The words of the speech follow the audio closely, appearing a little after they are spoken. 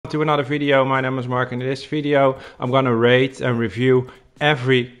to another video. My name is Mark, and in this video I'm gonna rate and review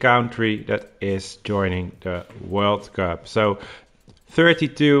every country that is joining the World Cup. So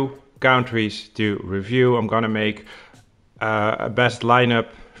 32 countries to review. I'm gonna make a best lineup,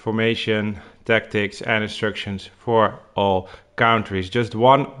 formation, tactics and instructions for all countries. Just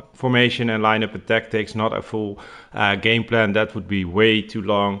one formation and lineup and tactics, not a full game plan. That would be way too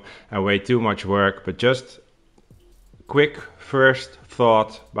long and way too much work, but just quick first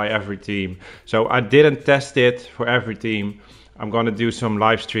thought by every team. So I didn't test it for every team. I'm gonna do some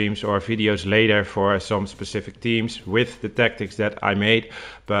live streams or videos later for some specific teams with the tactics that I made,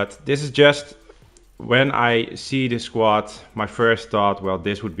 but this is just when I see the squad, my first thought, well,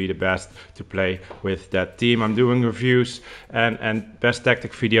 this would be the best to play with that team. I'm doing reviews and best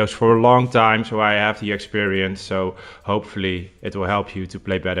tactic videos for a long time, so I have the experience. So hopefully it will help you to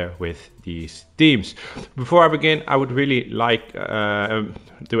play better with these teams. Before I begin, I would really like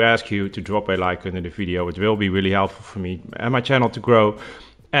to ask you to drop a like under the video. It will be really helpful for me and my channel to grow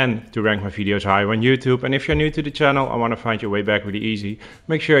and to rank my videos higher on YouTube. And if you're new to the channel, I want to find your way back really easy.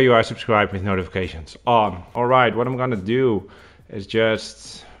 Make sure you are subscribed with notifications on. Alright, what I'm gonna do is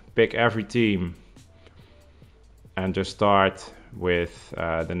just pick every team and just start with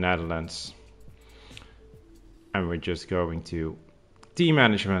the Netherlands. And we're just going to team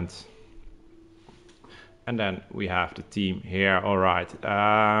management. And then we have the team here. All right.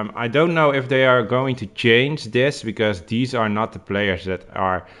 I don't know if they are going to change this, because these are not the players that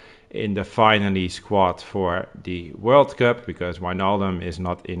are in the finally squad for the World Cup, because Wijnaldum is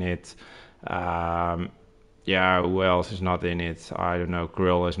not in it. Yeah, who else is not in it? I don't know.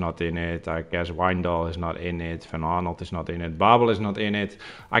 Krul is not in it. I guess Wijndal is not in it. Van Arnold is not in it. Babel is not in it.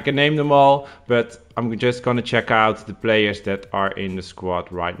 I can name them all, but I'm just going to check out the players that are in the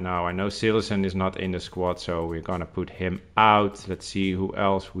squad right now. I know Silesen is not in the squad, so we're going to put him out. Let's see who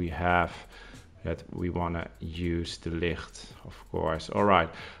else we have that we want to use. De Ligt, of course. All right.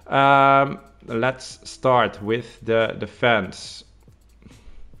 Let's start with the defense.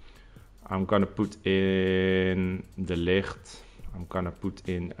 I'm gonna put in De Ligt. I'm gonna put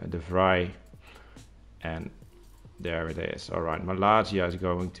in De Vrij. And there it is. All right, Malaysia is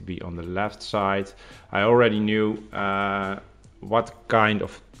going to be on the left side. I already knew what kind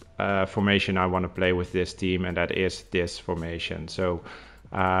of formation I want to play with this team, and that is this formation. So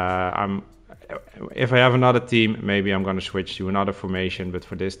if I have another team, maybe I'm going to switch to another formation, but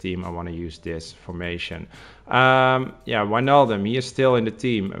for this team I want to use this formation. Yeah, Wijnaldum, he is still in the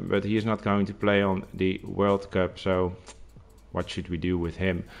team, but he is not going to play on the World Cup, so what should we do with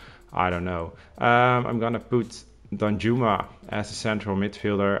him? I don't know. I'm going to put Danjuma as a central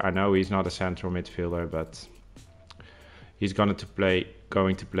midfielder. I know he's not a central midfielder, but he's going to play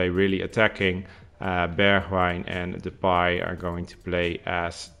really attacking. Bergwijn and Depay are going to play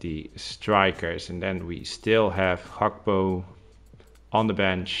as the strikers, and then we still have Gakpo on the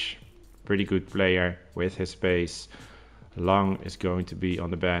bench, pretty good player with his pace. Lang is going to be on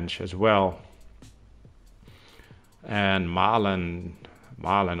the bench as well, and Malen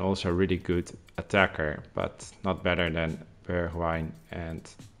also really good attacker, but not better than Bergwijn and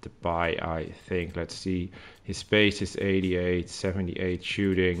Depay, I think. Let's see, his pace is 88, 78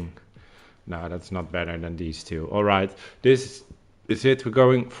 shooting. No, that's not better than these two. All right, this is it. We're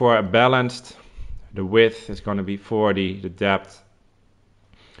going for a balanced. The width is going to be 40. The depth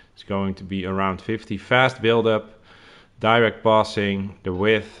is going to be around 50. Fast build-up, direct passing. The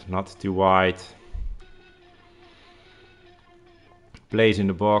width not too wide. Plays in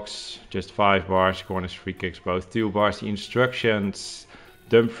the box, just 5 bars. Corners, free kicks, both 2 bars. The instructions: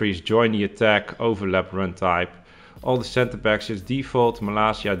 Dumfries, join the attack, overlap, run type. All the center backs is default.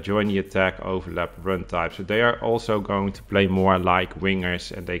 Malaysia, join the attack, overlap, run type. So they are also going to play more like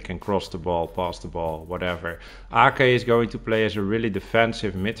wingers, and they can cross the ball, pass the ball, whatever. Ake is going to play as a really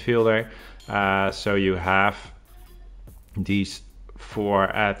defensive midfielder. So you have these 4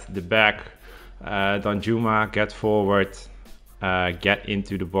 at the back. Danjuma, get forward, get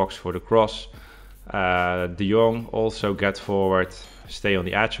into the box for the cross. De Jong, also get forward, stay on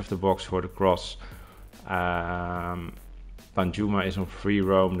the edge of the box for the cross. Danjuma is on free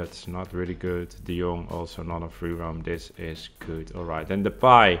roam. That's not really good. De Jong also not on free roam. This is good. All right, then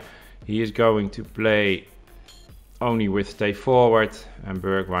Depay, he is going to play only with stay forward, and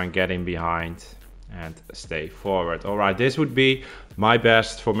Bergwijn get in behind and stay forward. All right, this would be my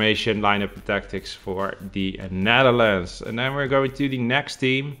best formation, lineup and tactics for the Netherlands. And then we're going to the next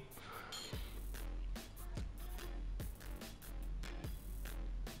team.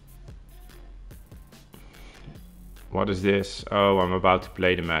 What is this? Oh, I'm about to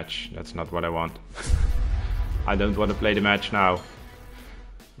play the match. That's not what I want. I don't want to play the match now.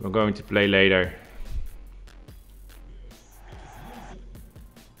 we're going to play later.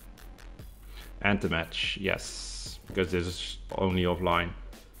 And the match, yes, because this is only offline.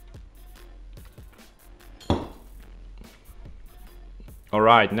 All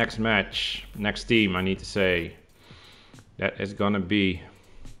right, next match, next team, I need to say. That is gonna be,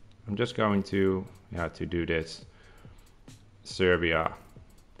 I'm just going to do this. Servia.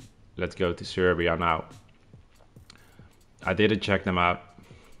 Let's go to Servia now. I didn't check them out.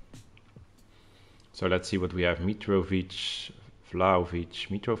 So let's see what we have. Mitrovic, Vlahovic.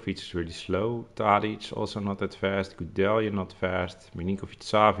 Mitrovic is really slow. Tadic also not that fast. Gudelje not fast.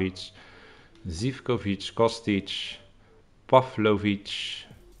 Milinkovic-Savic. Zivkovic, Kostic. Pavlovic.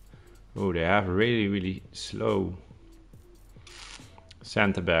 Oh, they have really slow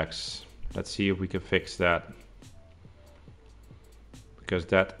center backs. Let's see if we can fix that. Because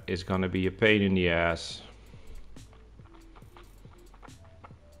that is gonna be a pain in the ass.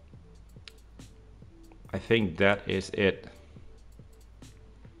 I think that is it.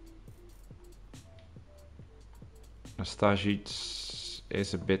 Nastasic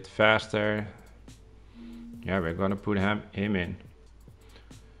is a bit faster. Yeah, we're gonna put him in.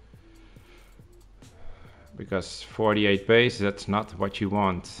 Because 48 pace, that's not what you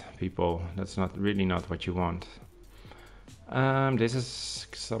want, people. That's really not what you want. This is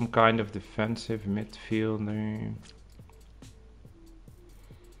some kind of defensive midfielder.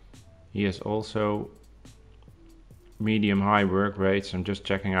 He has also medium-high work rates. I'm just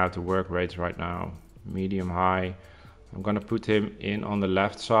checking out the work rates right now. Medium-high. I'm gonna put him in on the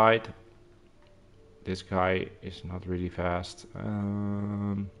left side. This guy is not really fast.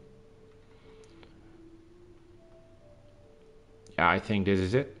 Yeah, I think this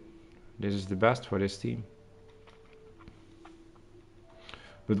is it. This is the best for this team.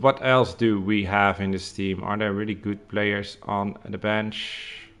 But what else do we have in this team? Are there really good players on the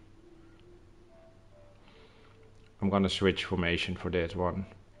bench? I'm gonna switch formation for this one.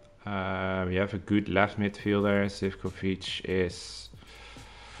 We have a good left midfielder. Zivkovic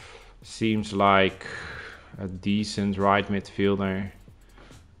seems like a decent right midfielder.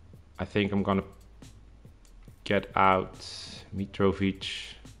 I think I'm gonna get out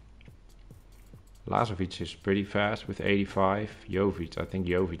Mitrovic. Lazovic is pretty fast with 85. Jovic, I think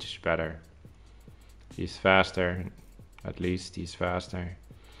Jovic is better. He's faster, at least he's faster.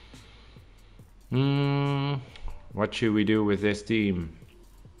 What should we do with this team?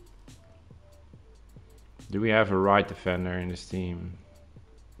 Do we have a right defender in this team?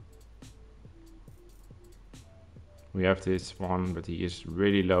 We have this one, but he is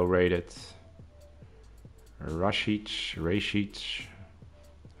really low rated. Rashic,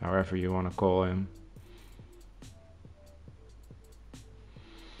 however you want to call him.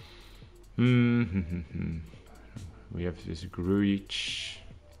 We have this Grujic.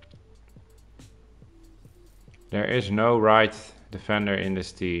 There is no right defender in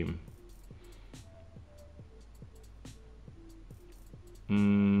this team.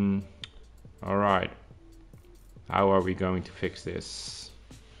 Alright. How are we going to fix this?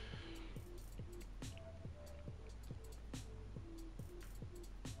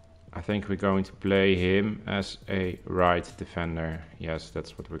 I think we're going to play him as a right defender. Yes,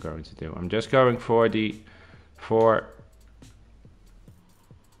 that's what we're going to do. I'm just going for the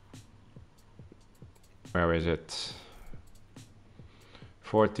where is it?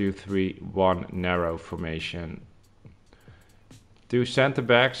 4-2-3-1 narrow formation. Two center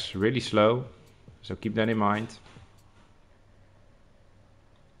backs, really slow, so keep that in mind.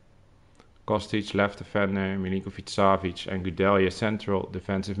 Kostic left defender, Milinkovic-Savic and Gudelje central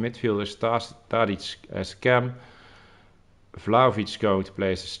defensive midfielders. Tadic as cam. Vlahovic going to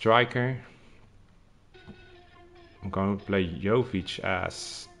play as a striker. I'm going to play Jovic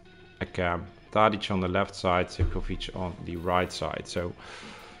as a cam. Tadic on the left side, Zivkovic on the right side. So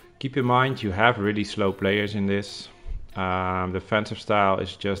keep in mind you have really slow players in this. Defensive style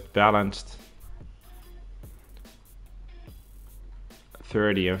is just balanced.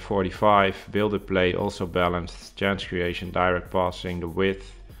 30 and 45. Build play also balanced. Chance creation, direct passing, the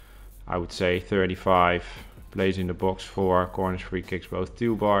width. I would say 35. Plays in the box 4. Corners, free kicks, both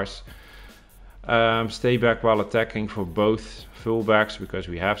 2 bars. Stay back while attacking for both fullbacks because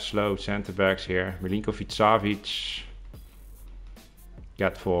we have slow center backs here. Milinkovic-Savic.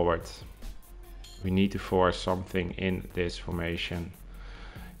 Get forward. We need to force something in this formation.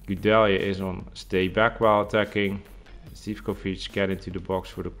 Gudelje is on stay back while attacking. Zivkovic get into the box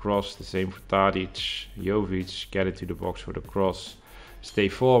for the cross. The same for Tadic. Jovic get into the box for the cross. Stay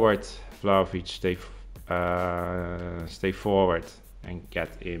forward. Vlahovic stay forward and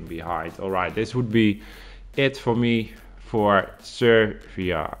get in behind. Alright, this would be it for me for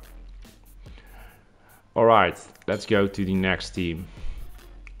Servia. Alright, let's go to the next team.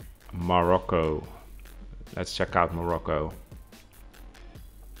 Morocco. Let's check out Morocco.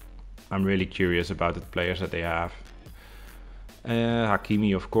 I'm really curious about the players that they have.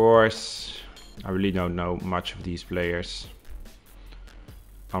 Hakimi, of course. I really don't know much of these players.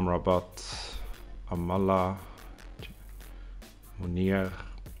 Amrabat, Amala, Munir.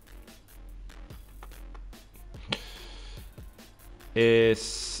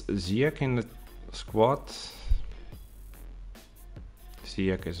 Is Ziyech in the squad?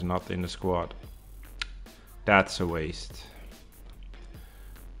 Ziyech is not in the squad. That's a waste.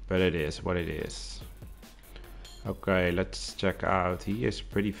 But it is what it is. Okay, let's check out. He is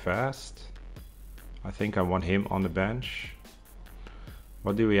pretty fast. I think I want him on the bench.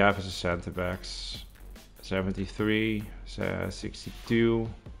 What do we have as a center backs? 73, 62,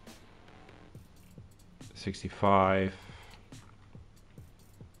 65.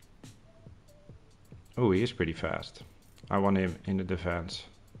 Oh, he is pretty fast. I want him in the defense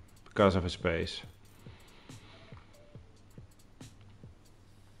because of his pace.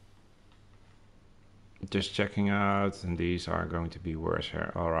 Just checking out, and these are going to be worse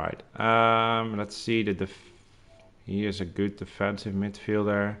here. All right. Let's see. He is a good defensive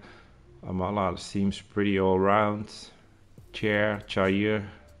midfielder. Amala seems pretty all round. Chair,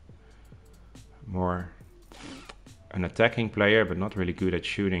 more an attacking player, but not really good at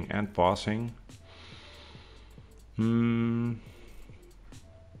shooting and passing.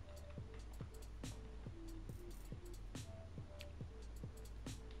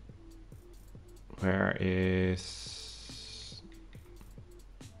 Where is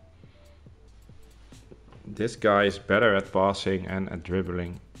this guy? Is better at passing and at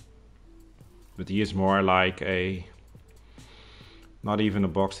dribbling, but he is more like a not even a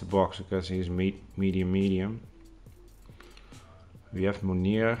box to box because he's medium. We have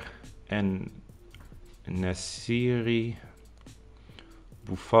Munir and Nasiri,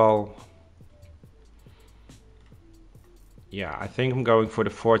 Boufal. Yeah, I think I'm going for the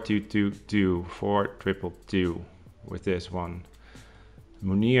 4-2-2-2, 4-2-2-2 with this one.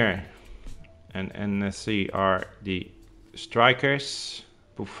 Munir and Nasiri are the strikers.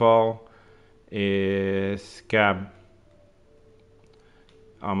 Boufal is Cam.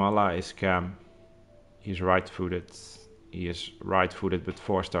 Amala is Cam. He's right-footed. He is right-footed but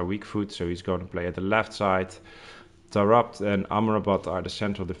 4-star weak foot, so he's going to play at the left side. Tarabt and Amrabat are the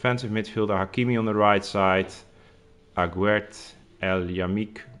central defensive midfielder. Hakimi on the right side. Aguert, El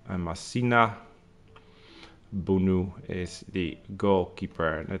Yamik and Massina. Bunu is the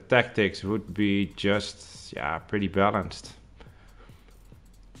goalkeeper. The tactics would be just, pretty balanced.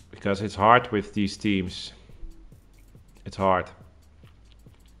 Because it's hard with these teams. It's hard.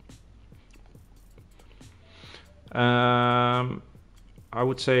 I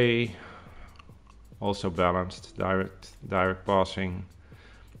would say also balanced. Direct passing.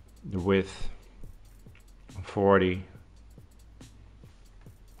 The width. 40.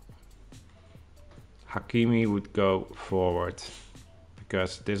 Hakimi would go forward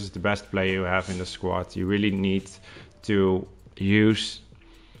because this is the best player you have in the squad. You really need to use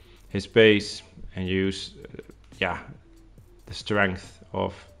his pace and use the strength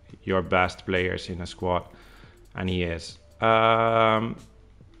of your best players in a squad, and he is. The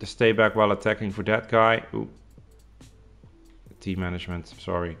stay back while attacking for that guy. Ooh. Team management,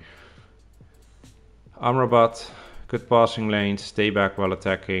 sorry. Amrabat, good passing lanes, stay back while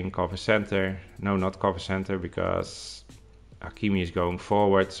attacking, cover center. No, not cover center because Hakimi is going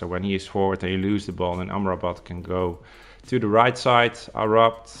forward. So when he is forward and you lose the ball, then Amrabat can go to the right side.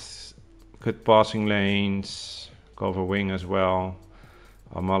 Arabt, good passing lanes, cover wing as well.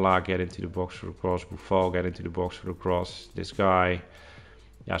 Amala, get into the box for the cross. Boufal, get into the box for the cross. This guy,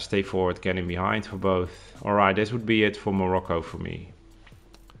 stay forward, get in behind for both. Alright, this would be it for Morocco for me.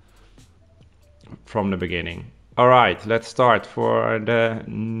 From the beginning. Alright, let's start for the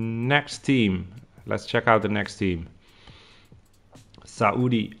next team. Let's check out the next team.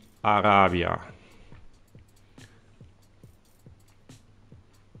 Saudi Arabia.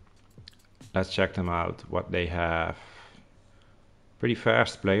 Let's check them out, what they have. Pretty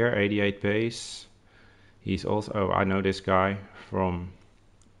fast player, 88 pace. He's also, I know this guy from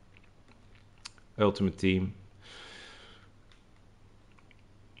Ultimate Team.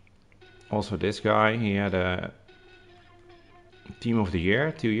 Also this guy, he had a Team of the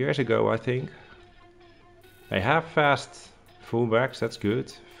Year 2 years ago, I think. They have fast fullbacks, that's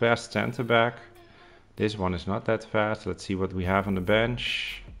good. Fast center back. This one is not that fast. Let's see what we have on the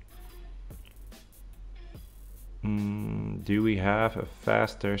bench. Do we have a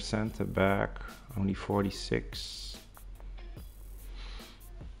faster center back? Only 46.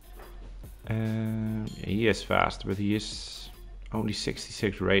 He is fast, but he is only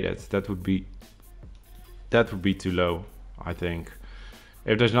 66 rated. That would be too low, I think.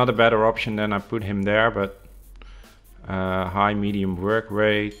 If there's not a better option, then I put him there, but high medium work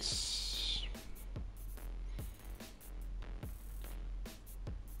rates.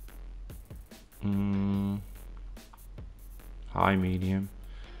 High medium.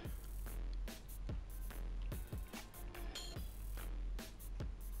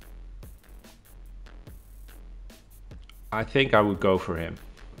 I think I would go for him.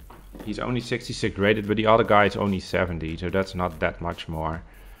 He's only 66 rated, but the other guy is only 70, so that's not that much more.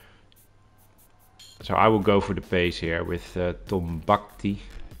 So I will go for the pace here with Tom Bhakti.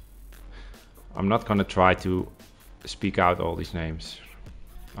 I'm not gonna try to speak out all these names.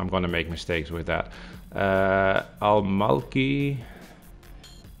 I'm gonna make mistakes with that. Al Malki.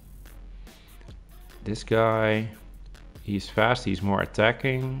 This guy, he's fast, he's more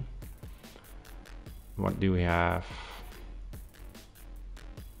attacking. What do we have?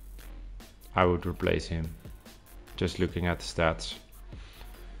 I would replace him, just looking at the stats.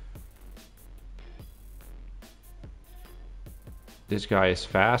 This guy is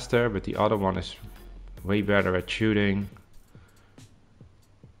faster, but the other one is way better at shooting.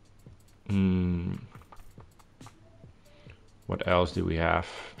 What else do we have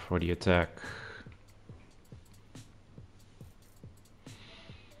for the attack?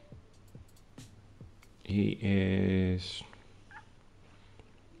 He is...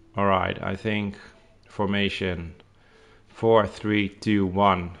 Alright, I think formation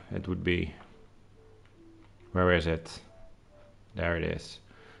 4-3-2-1 it would be. Where is it? There it is.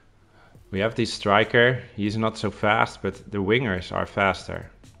 We have this striker. He's not so fast, but the wingers are faster.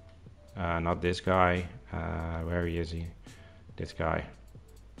 Not this guy. Where is he? This guy.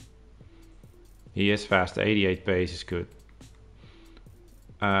 He is fast. 88 pace is good.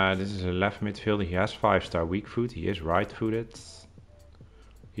 This is a left midfielder. He has 5-star weak foot. He is right-footed.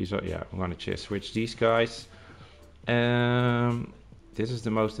 He's yeah. I'm gonna just switch these guys. This is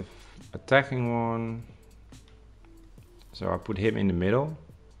the most attacking one. So I put him in the middle.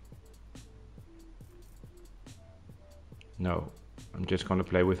 No, I'm just gonna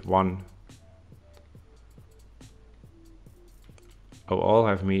play with one. Oh, all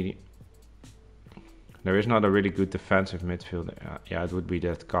have medium. There is not a really good defensive midfielder. Yeah, it would be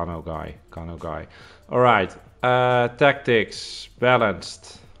that Kano guy. All right, tactics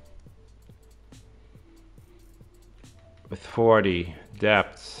balanced with 40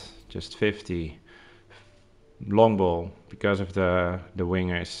 depth, just 50. Long ball because of the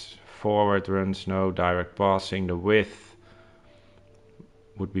wingers. Forward runs, no direct passing. The width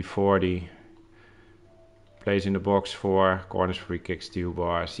would be 40. Plays in the box 4, corners, free kicks, 2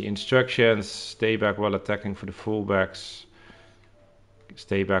 bars. The instructions: stay back while attacking for the fullbacks.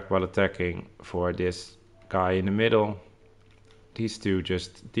 Stay back while attacking for this guy in the middle. These two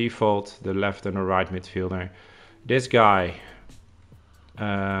just default, the left and the right midfielder. This guy,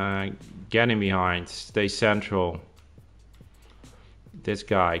 get in behind, stay central. This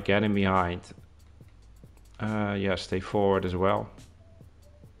guy, get in behind. Yeah, stay forward as well.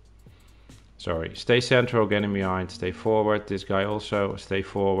 Sorry, stay central, get in behind, stay forward. This guy also, stay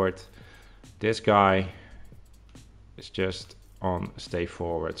forward. This guy is just on stay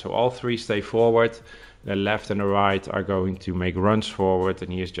forward. So all three stay forward. The left and the right are going to make runs forward,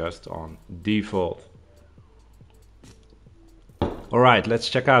 and he is just on default. All right, let's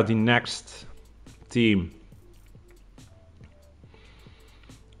check out the next team.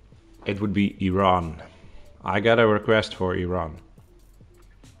 It would be Iran. I got a request for Iran.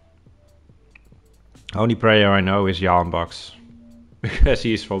 Only player I know is Jan Baks, because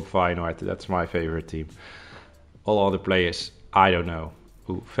he's from Feyenoord. That's my favorite team. All other players, I don't know.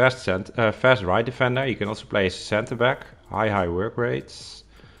 Ooh, fast right defender. You can also play as a centre back. High work rates.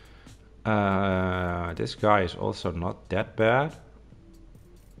 This guy is also not that bad.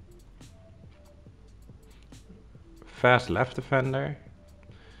 Fast left defender.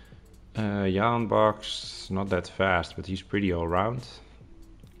 Jan Baks, not that fast, but he's pretty all round.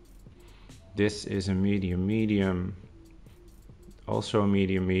 This is a medium. Also a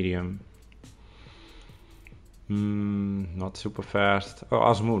medium. Not super fast. Oh,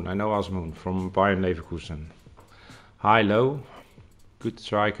 Asmoon. I know Asmoon from Bayern Leverkusen. High-low. Good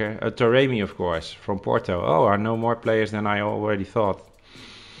striker. Taremi, of course, from Porto. Oh, I know more players than I already thought.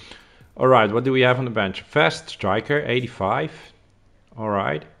 Alright, what do we have on the bench? Fast striker, 85.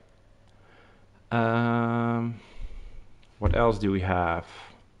 Alright. What else do we have?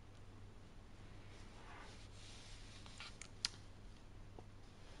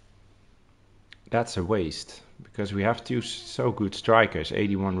 That's a waste. because we have two so good strikers,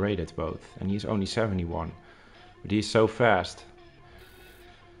 81 rated both, and he's only 71. But he's so fast.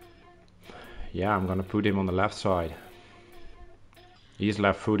 Yeah, I'm gonna put him on the left side. He's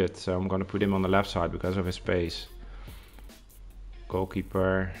left-footed, so I'm gonna put him on the left side because of his pace.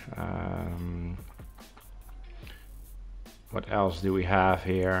 Goalkeeper. What else do we have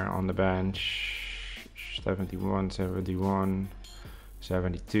here on the bench? 71, 71,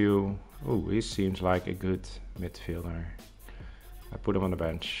 72. Oh, he seems like a good midfielder. I put him on the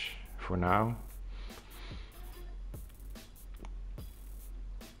bench for now.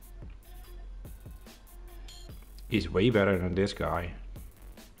 He's way better than this guy.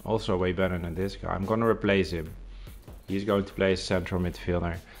 Also way better than this guy. I'm gonna replace him. He's going to play central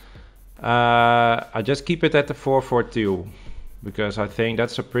midfielder. I just keep it at the 4-4-2 because I think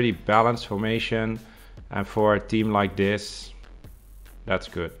that's a pretty balanced formation, and for a team like this, that's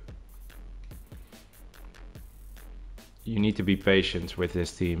good. You need to be patient with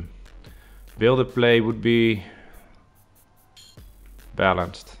this team. Build a play would be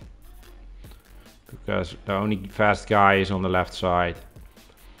balanced because the only fast guy is on the left side.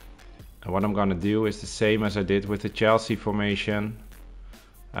 And what I'm gonna do is the same as I did with the Chelsea formation.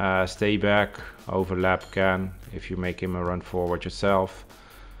 Stay back, overlap can, if you make him a run forward yourself.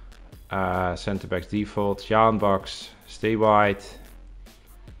 Center back's default, Jan box, stay wide,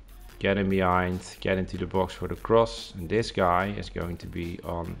 get in behind, get into the box for the cross. And this guy is going to be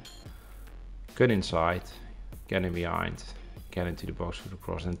on cut inside, get in behind, get into the box for the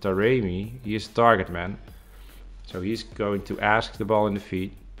cross. And Taremi, he is target man. So he's going to ask the ball in the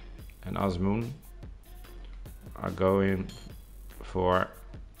feet. And Azmoun are going for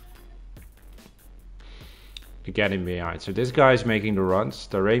getting behind. So this guy is making the runs.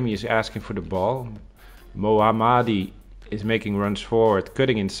 Taremi is asking for the ball. Mohammadi is making runs forward,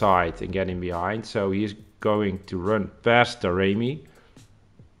 cutting inside and getting behind. So he is going to run past Taremi.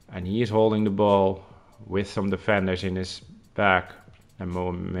 And he is holding the ball with some defenders in his back. And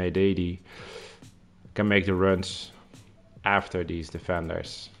Mohammadi can make the runs after these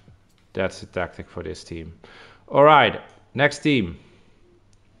defenders. That's the tactic for this team. All right, next team.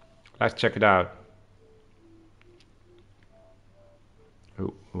 Let's check it out.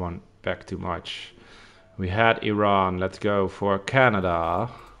 Oh, one back too much. We had Iran. Let's go for Canada.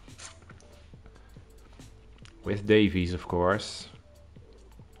 With Davies, of course.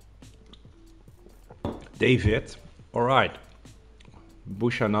 David. All right.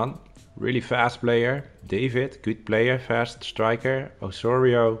 Bushanan, really fast player. David, good player, fast striker.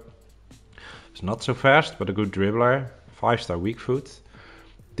 Osorio. It's not so fast, but a good dribbler. 5-star weak foot.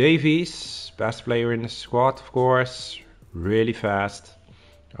 Davies, best player in the squad, of course. Really fast.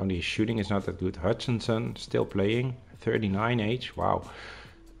 Only his shooting is not that good. Hutchinson, still playing. 39 age, wow.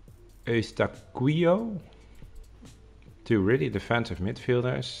 Eustaquio. Two really defensive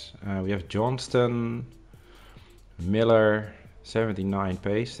midfielders. We have Johnston. Miller, 79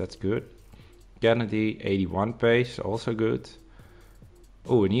 pace, that's good. Kennedy, 81 pace, also good.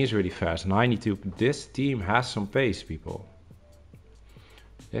 Oh, and he is really fast, 92. This team has some pace, people.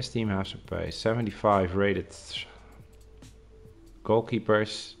 This team has some pace. 75 rated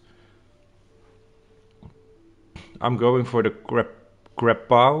goalkeepers. I'm going for the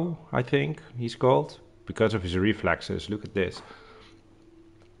Crepau, I think he's called, because of his reflexes. Look at this.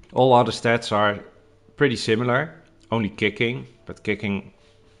 All other stats are pretty similar, only kicking. But kicking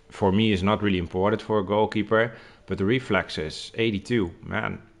for me is not really important for a goalkeeper. But the reflexes, 82,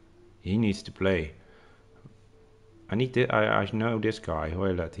 man, he needs to play. I know this guy,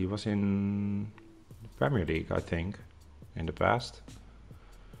 Hoylet. He was in the Premier League, I think, in the past.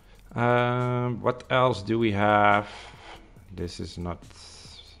 What else do we have? This is not...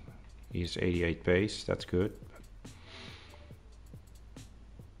 He's 88 pace, that's good.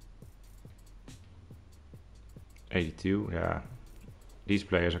 ...82, yeah. These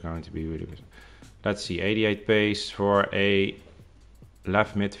players are going to be really good. Let's see, 88 pace for a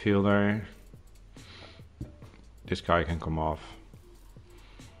left midfielder. This guy can come off.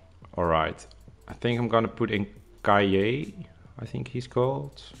 Alright, I think I'm gonna put in Kaye, I think he's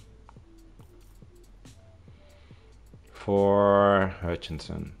called. For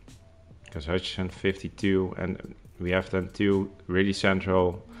Hutchinson. Because Hutchinson 52 and we have then two really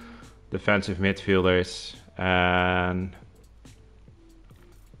central defensive midfielders. And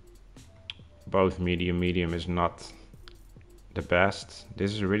both medium is not the best.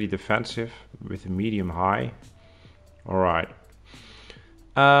 This is really defensive with a medium high. All right.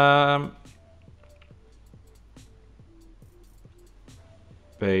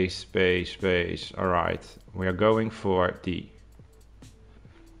 Space. All right. We are going for the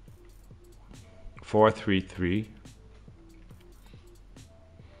 4-3-3.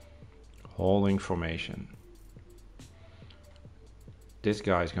 Holding formation. This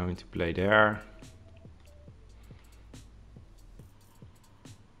guy is going to play there.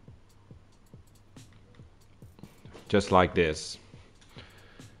 Just like this.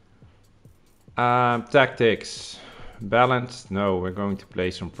 Tactics. Balanced? No, we're going to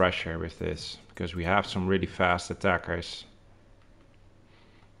play some pressure with this because we have some really fast attackers.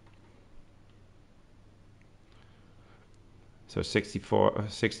 So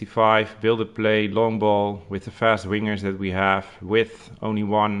 65, build a play, long ball with the fast wingers that we have, with only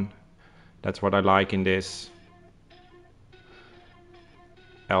one. That's what I like in this.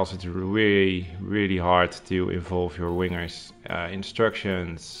 Else it's really hard to involve your wingers.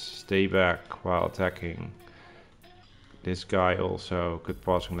 Instructions, stay back while attacking. This guy also could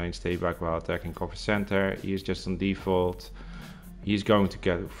passing lane, stay back while attacking, cover center. He is just on default. He's going to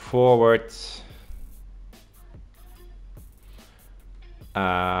get forward.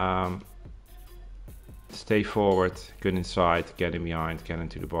 Stay forward, good inside, get in behind, get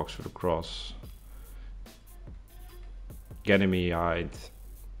into the box for the cross. Get in behind,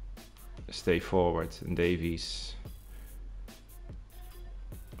 stay forward, and Davies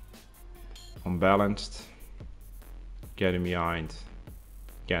unbalanced. Get in behind,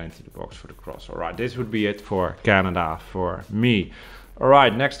 get into the box for the cross. Alright, this would be it for Canada for me.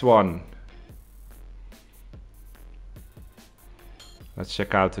 Alright, next one. Let's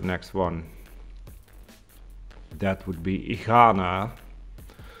check out the next one. That would be Ghana.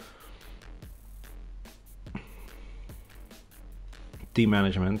 Team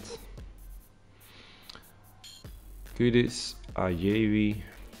management. Kudus, Ayewi,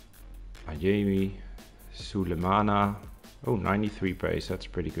 Sulemana. Oh, 93 pace, that's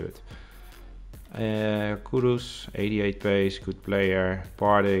pretty good. Kudus, 88 pace, good player.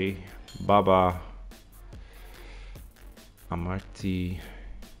 Party, Baba, Amarty.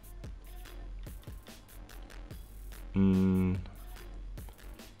 We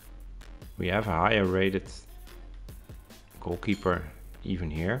have a higher rated goalkeeper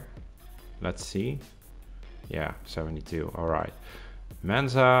even here. Let's see. Yeah, 72. Alright.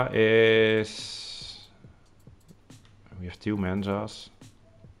 Mensa is... We have two Mensas.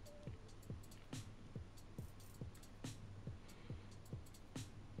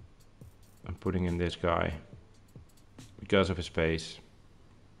 I'm putting in this guy because of his pace.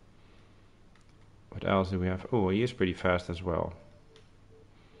 What else do we have? Oh, he is pretty fast as well.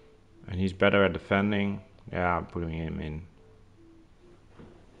 And he's better at defending. Yeah, I'm putting him in.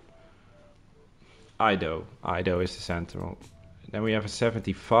 Ido is the central. Then we have a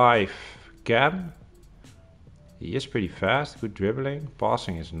 75 Cam. He is pretty fast, good dribbling.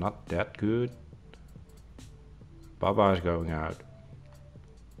 Passing is not that good. Baba is going out.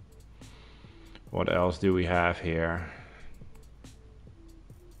 What else do we have here?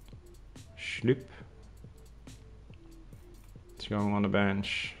 Schlup. It's going on the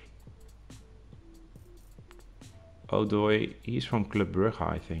bench. Odoi, he's from Club Brugge,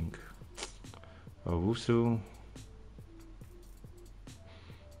 I think. Owusu.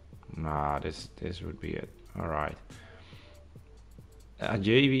 Nah, this would be it. Alright.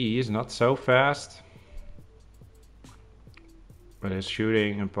 JV is not so fast. But his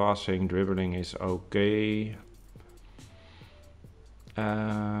shooting and passing, dribbling is okay.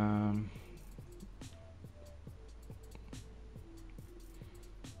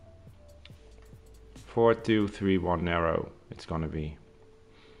 4-2-3-1 narrow. It's gonna be.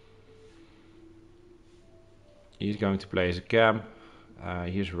 He's going to play as a cam.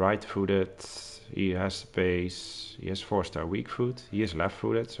 He's right-footed. He has pace. He has 4-star weak foot. He is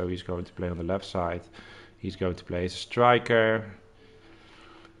left-footed, so he's going to play on the left side. He's going to play as a striker.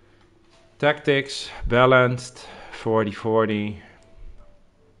 Tactics, balanced, 40-40.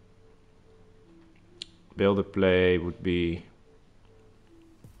 Build a play would be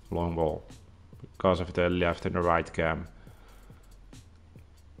long ball because of the left and the right cam.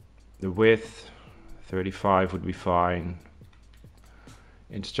 The width, 35 would be fine.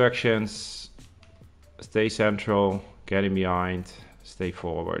 Instructions, stay central, get in behind, stay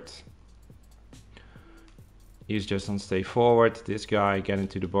forward. He's just on stay forward. This guy, get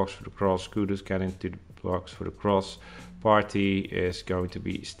into the box for the cross. Kudus, get into the box for the cross. Party is going to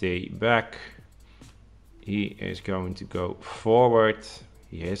be stay back. He is going to go forward.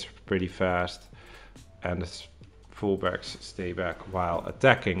 He is pretty fast. And the fullbacks stay back while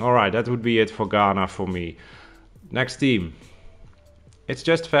attacking. Alright, that would be it for Ghana for me. Next team. It's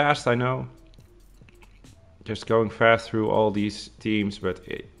just fast, I know. Just going fast through all these teams, but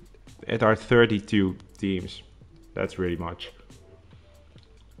it are 32 teams. That's really much.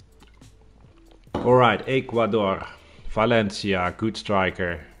 Alright, Ecuador. Valencia, good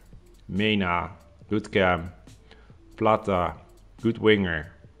striker. Mena, good cam. Plata, good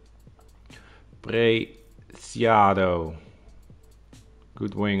winger. Preciado,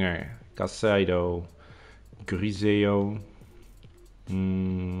 good winger. Casado, Griseo.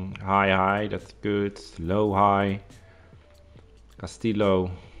 High, that's good. Low, high. Castillo,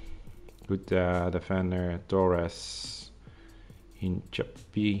 good defender. Torres,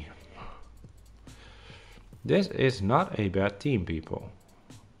 Hinchapi. This is not a bad team, people.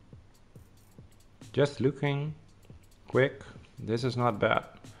 Just looking quick, this is not bad.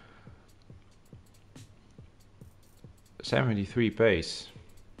 73 pace.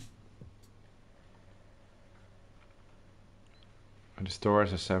 And the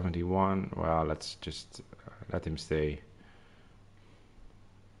stores are 71. Well, let's just let him stay.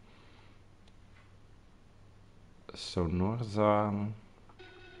 So Norzan.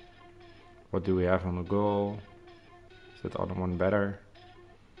 What do we have on the goal? Is that other one better?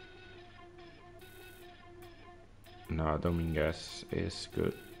 No, Dominguez is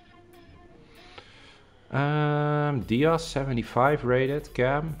good. Diaz 75 rated,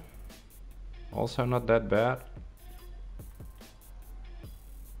 Cam. Also not that bad.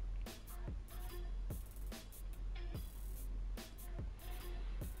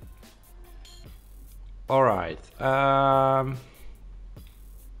 Alright.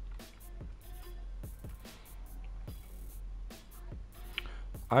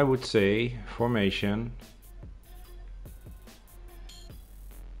 I would say formation.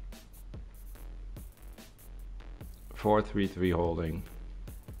 Four, 3-3 holding.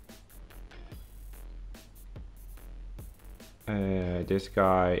 This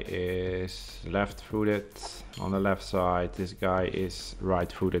guy is left-footed on the left side. This guy is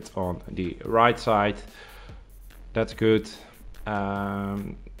right-footed on the right side. That's good.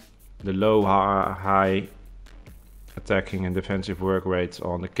 The low, high attacking and defensive work rates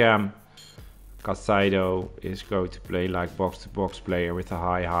on the cam. Casado is going to play like box-to-box player with a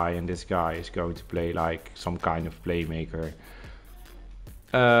high, and this guy is going to play like some kind of playmaker.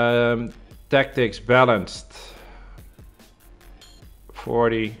 Tactics balanced.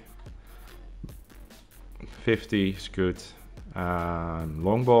 40, 50 is good.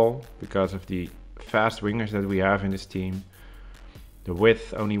 Long ball because of the fast wingers that we have in this team. The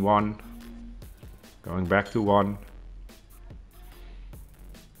width only 1. Going back to 1.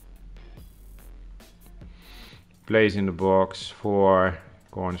 Plays in the box 4.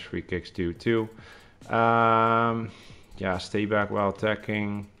 Corners, free kicks 2-2. Yeah, stay back while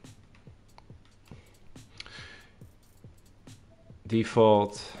attacking.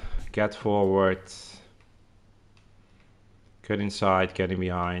 Default, get forward, cut inside, get in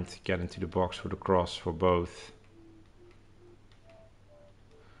behind, get into the box for the cross for both.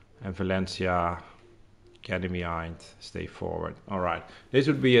 And Valencia, get in behind, stay forward. Alright, this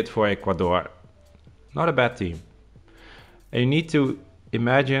would be it for Ecuador. Not a bad team. And you need to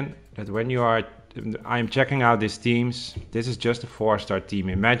imagine that when you are, I'm checking out these teams, this is just a 4-star team.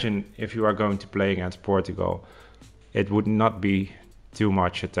 Imagine if you are going to play against Portugal. It would not be too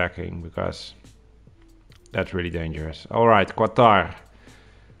much attacking because that's really dangerous. Alright, Qatar.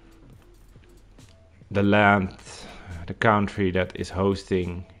 The land, the country that is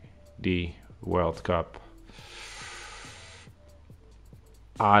hosting the World Cup.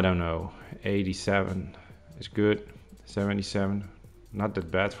 I don't know. 87 is good. 77, not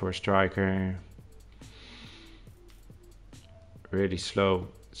that bad for a striker. Really slow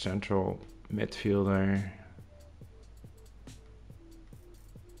central midfielder.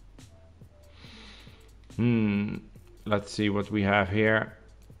 Let's see what we have here.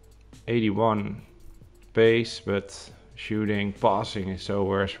 81 pace, but shooting, passing is so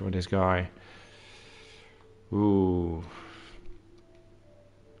worse for this guy. Ooh.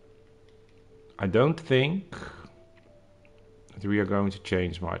 I don't think that we are going to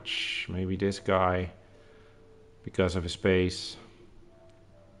change much. Maybe this guy because of his pace.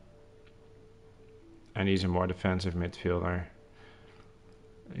 And he's a more defensive midfielder.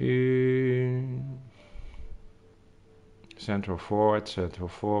 Central forward.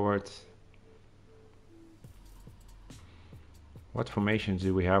 What formations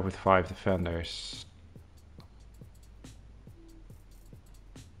do we have with 5 defenders?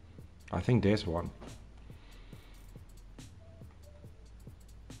 I think this one.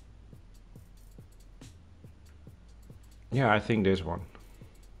 Yeah, I think this one.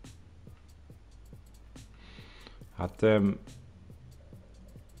 Hatem.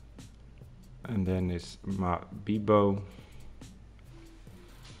 And then is Bibo.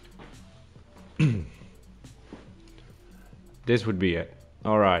 This would be it.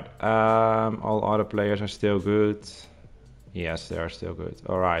 All right. All other players are still good. Yes, they are still good.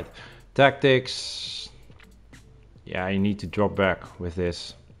 All right. Tactics. Yeah, you need to drop back with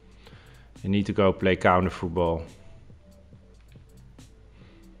this. You need to go play counter football.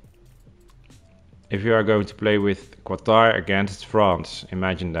 If you are going to play with Qatar against France,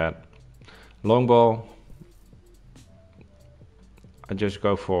 imagine that. Long ball. I just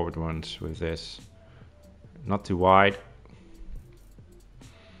go forward once with this. Not too wide.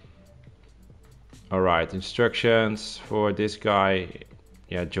 Alright, instructions for this guy.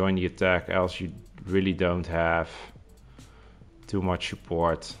 Yeah, join the attack, else you really don't have too much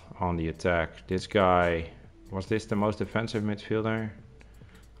support on the attack. This guy, was this the most defensive midfielder?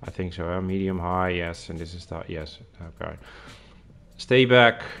 I think so, medium high, yes, and this is the, yes, okay. Stay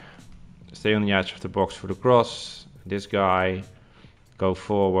back, stay on the edge of the box for the cross. This guy, go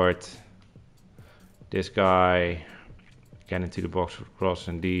forward. This guy, get into the box for the cross,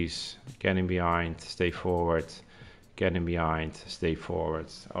 and these, get in behind, stay forward. Get in behind, stay forward.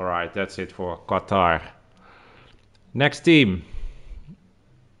 Alright, that's it for Qatar. Next team.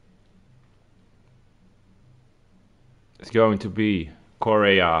 It's going to be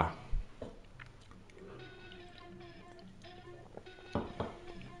Korea.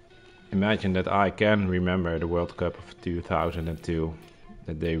 Imagine that I can remember the World Cup of 2002,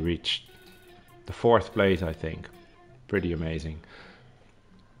 that they reached the 4th place, I think. Pretty amazing.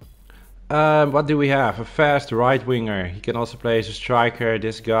 What do we have? A fast right winger. He can also play as a striker.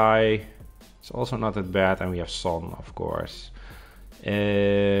 This guy is also not that bad. And we have Son, of course.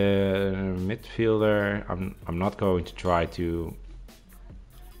 Midfielder. I'm not going to try to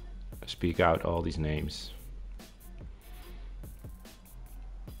speak out all these names.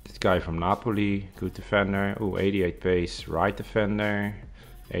 This guy from Napoli, good defender. Oh, 88 pace, right defender.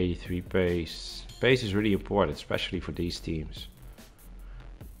 83 pace. Pace is really important, especially for these teams.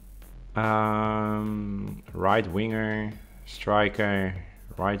 Right winger, striker,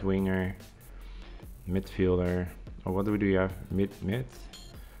 right winger, midfielder. Oh, what do we have? Mid,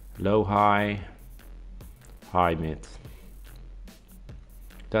 low, high, high, mid.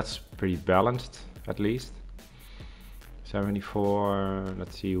 That's pretty balanced, at least. 74.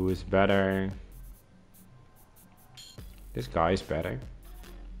 Let's see who is better. This guy is better.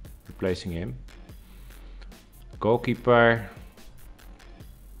 Replacing him. Goalkeeper.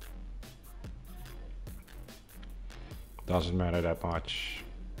 Doesn't matter that much.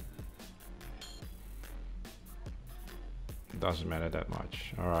 Doesn't matter that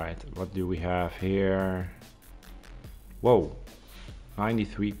much. Alright, what do we have here? Whoa,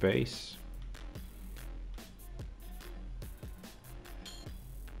 93 pace.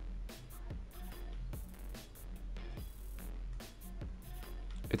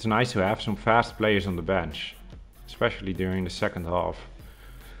 It's nice to have some fast players on the bench, especially during the second half.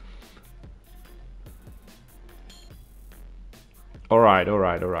 Alright,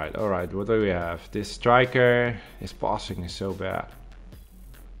 what do we have? This striker, his passing is so bad.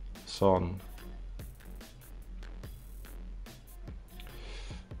 Son.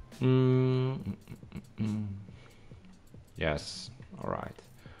 Yes, alright.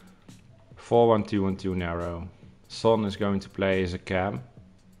 4-1-2-1-2 narrow. Son is going to play as a cam.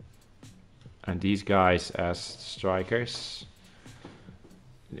 And these guys as strikers.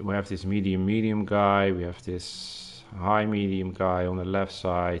 We have this medium guy, we have this high medium guy on the left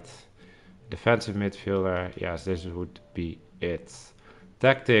side. Defensive midfielder, yes, this would be it.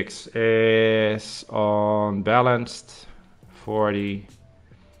 Tactics is on balanced, 40,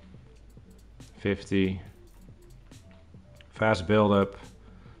 50. Fast build up,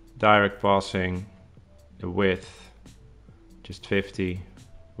 direct passing, the width, just 50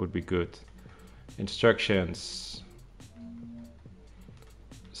 would be good. Instructions,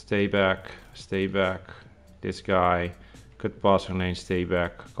 stay back, this guy, good passing lane, stay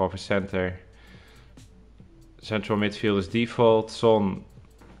back, cover center. Central midfield is default. Son,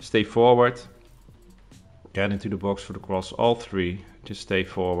 stay forward, get into the box for the cross. All three, just stay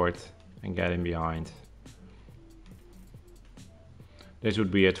forward and get in behind. This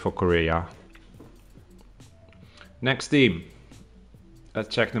would be it for Korea. Next team,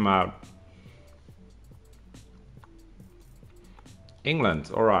 let's check them out. England,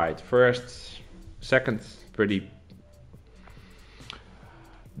 alright, second pretty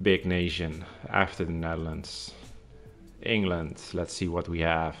big nation after the Netherlands. England, let's see what we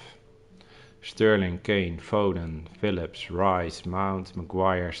have. Sterling, Kane, Foden, Phillips, Rice, Mount,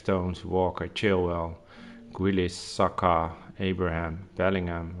 Maguire, Stones, Walker, Chilwell, Grealish, Saka, Abraham,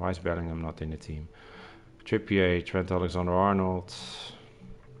 Bellingham. Why is Bellingham not in the team? Trippier, Trent Alexander-Arnold.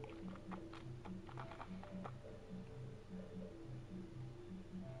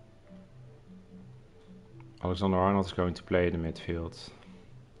 Alexander-Arnold is going to play in the midfield.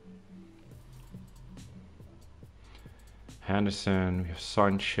 Henderson, we have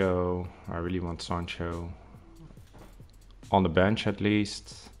Sancho. I really want Sancho on the bench at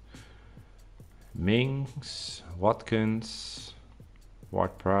least. Mings, Watkins,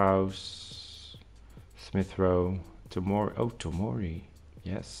 Ward-Prowse, Smith-Rowe, Tomori. Oh, Tomori.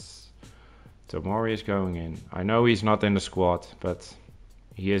 Yes. Tomori is going in. I know he's not in the squad, but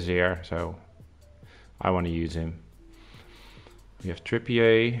he is here, so I want to use him. We have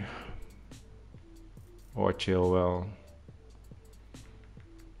Trippier or Chilwell.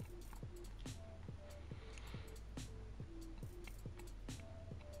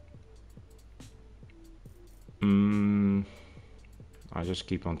 I just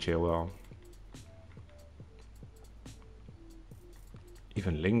keep on Chilwell.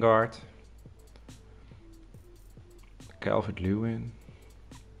 Even Lingard. Calvert-Lewin.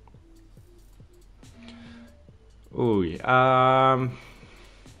 Ooh,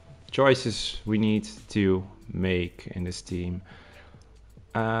 choices we need to make in this team.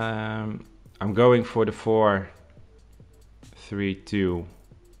 I'm going for the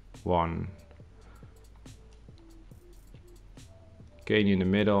 4-3-2-1. Kane in the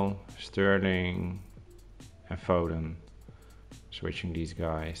middle, Sterling and Foden. Switching these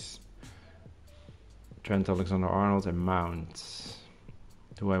guys. Trent Alexander-Arnold and Mount.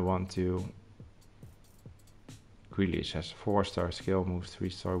 Do I want to? Grealish has 4-star skill moves,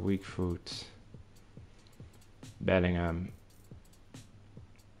 3-star weak foot. Bellingham.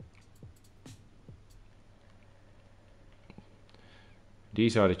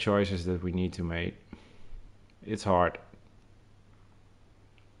 These are the choices that we need to make. It's hard.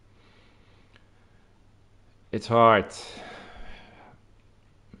 It's hard.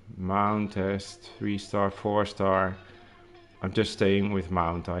 Mount has 3-star, 4-star. I'm just staying with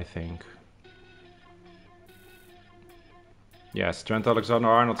Mount, I think. Yes, Trent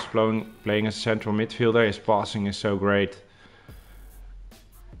Alexander-Arnold's playing as a central midfielder. His passing is so great.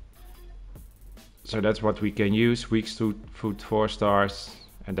 So that's what we can use. Weak foot 4 stars.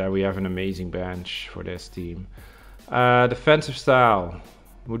 And then we have an amazing bench for this team. Defensive style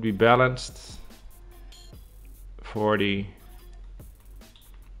would be balanced. 40,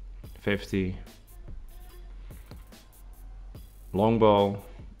 50, long ball,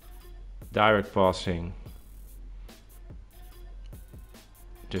 direct passing,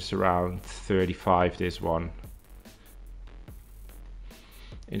 just around 35 this one.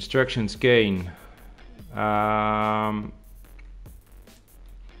 Instructions Kane,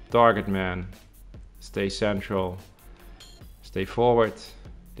 target man, stay central, stay forward,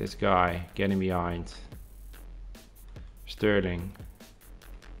 this guy, get him behind. Sterling,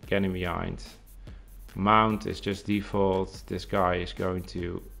 get him behind. Mount is just default. This guy is going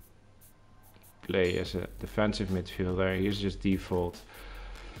to play as a defensive midfielder. He's just default.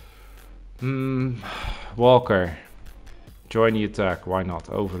 Walker, join the attack. Why not?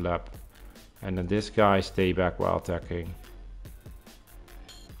 Overlap. And then this guy stay back while attacking.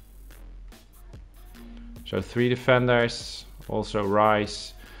 So 3 defenders. Also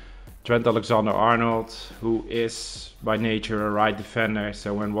Rice. Trent Alexander-Arnold, who is by nature a right defender,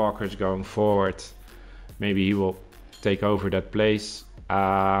 so when Walker's going forward, maybe he will take over that place,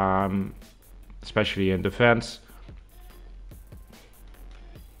 especially in defense.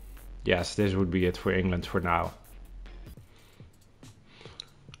 Yes, this would be it for England for now.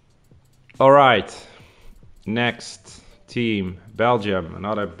 Alright, next team, Belgium,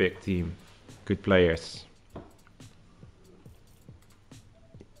 another big team, good players.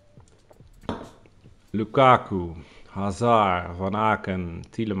 Lukaku, Hazard, Van Aken,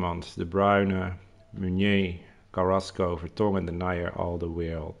 Tielemans, De Bruyne, Meunier, Carrasco, Vertonghen, De Nayer, all the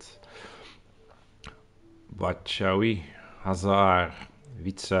world. Batshuayi, Hazard,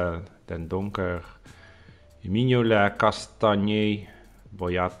 Witsel, Den Donker, Mignolet, Castagne,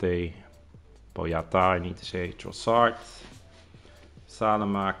 Boyata, I need to say, Trossard,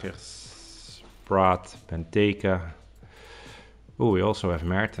 Salemakers, Praat, Benteke. Oh, we also have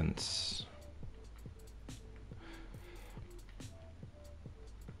Mertens.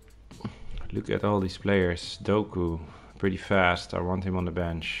 Look at all these players. Doku, pretty fast. I want him on the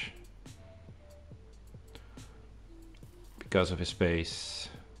bench because of his pace.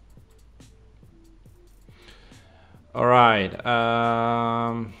 Alright,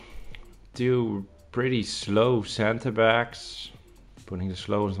 2 pretty slow center backs. Putting the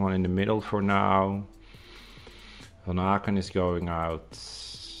slowest one in the middle for now. Van Aken is going out.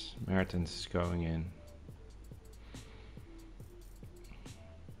 Mertens is going in.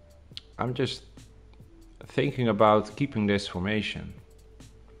 I'm just thinking about keeping this formation,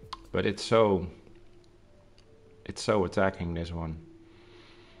 but it's so It's so attacking, this one.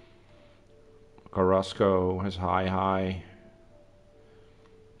 Carrasco has high.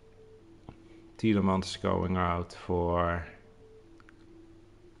 Tielemans going out for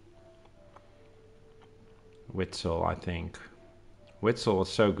Witsel, I think. Witsel was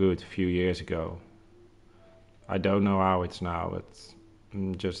so good a few years ago. I don't know how it's now, but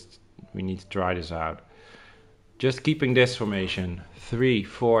we need to try this out. Just keeping this formation.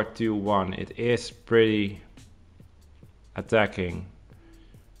 3-4-2-1. It is pretty attacking.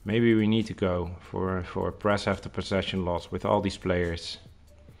 Maybe we need to go for a press after possession loss with all these players.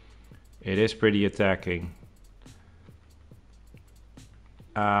 It is pretty attacking.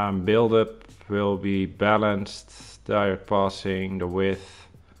 Build up will be balanced. Direct passing, the width,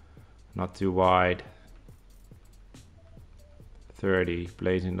 not too wide. 30,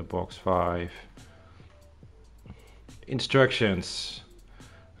 plays in the box 5. Instructions.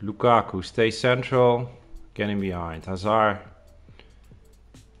 Lukaku, stay central, getting behind. Hazard,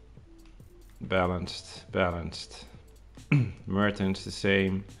 balanced. Mertens the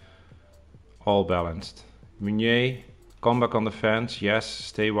same, all balanced. Meunier, come back on the fence, yes.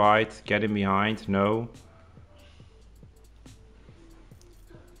 Stay wide, getting behind, no.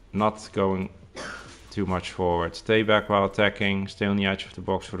 Not going too much forward. Stay back while attacking, stay on the edge of the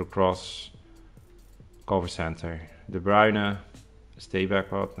box for the cross. Cover center. De Bruyne, stay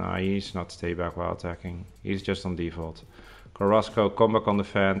back while... No, he's not stay back while attacking. He's just on default. Carrasco, come back on the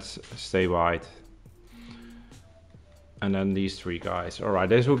fence, stay wide. And then these 3 guys. Alright,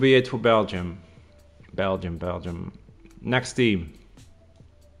 this will be it for Belgium. Belgium. Next team.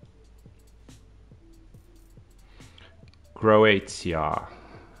 Croatia.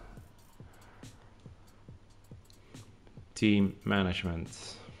 Team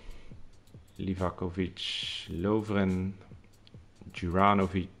management. Livakovic, Lovren,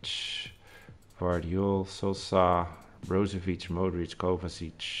 Juranovic, Vardiol, Sosa, Brozovic, Modric,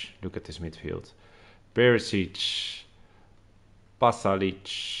 Kovacic. Look at this midfield. Perisic,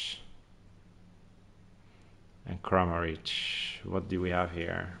 Pasalic, and Kramaric. What do we have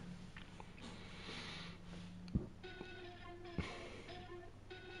here?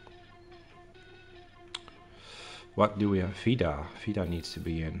 What do we have? Vida. Vida needs to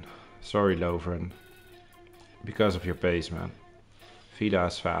be in. Sorry, Lovren. Because of your pace, man. Vida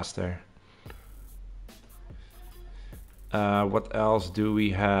is faster. What else do we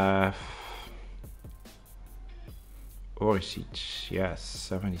have? Orisic. Yes,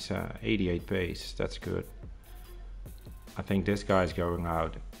 77, 88 pace. That's good. I think this guy's going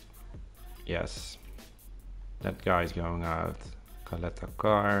out. Yes. That guy's going out. Kaleta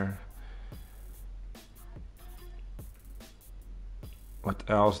Car. What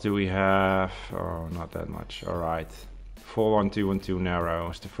else do we have? Oh, not that much. Alright. 4-1-2-1-2 narrow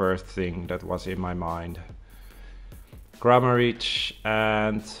is the first thing that was in my mind. Kramaric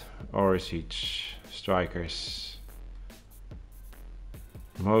and Orisic, strikers.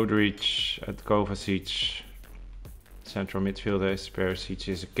 Modric and Kovacic, central midfielders. Perisic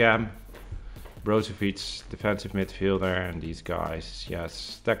is a cam. Brozovic, defensive midfielder, and these guys,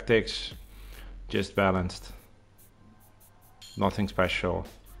 yes. Tactics, just balanced. Nothing special.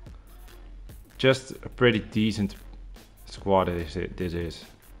 Just a pretty decent squad this is.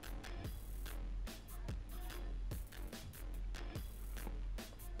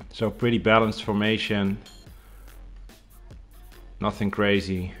 So pretty balanced formation. Nothing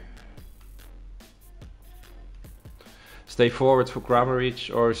crazy. Stay forward for Kramaric.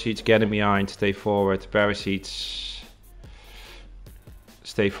 Orisic getting behind. Stay forward. Perisic.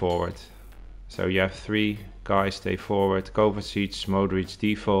 Stay forward. So you have 3 guys, stay forward. Kovacic, Modric,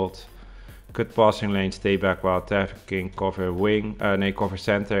 default. Cut passing lane, stay back while attacking. Cover wing, cover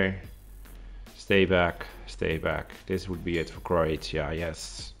center. Stay back. This would be it for Croatia,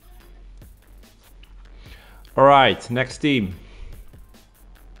 yes. Alright, next team.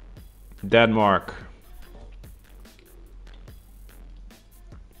 Denmark.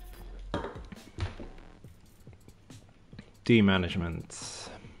 Team management.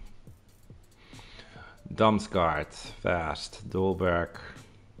 Damsgaard, fast. Dolberg.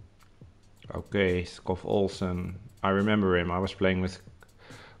 Okay, Skov Olsen. I remember him. I was playing with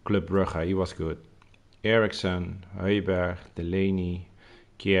Club Brugge. He was good. Eriksson, Heuberg, Delaney,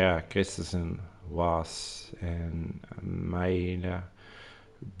 Kjær, Christensen, Was, and Meijden.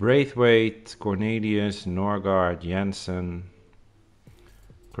 Braithwaite, Cornelius, Norgard, Jensen,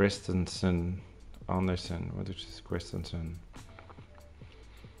 Christensen, Andersen. What is this? Christensen.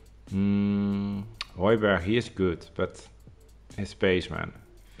 Heuberg, he is good, but his pace, man,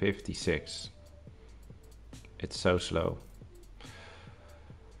 56. It's so slow.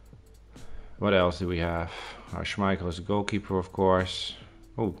 What else do we have? Schmeichel is a goalkeeper, of course.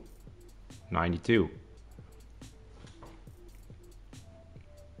 Oh, 92.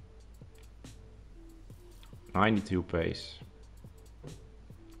 .92 pace.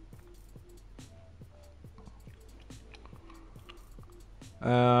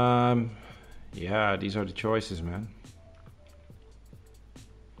 Yeah, these are the choices, man.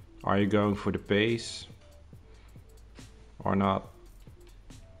 Are you going for the pace or not?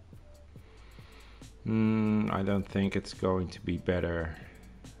 I don't think it's going to be better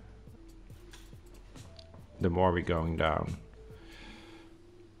the more we're going down.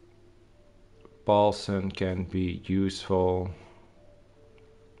 Paulsen can be useful.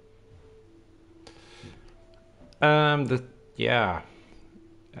 Yeah,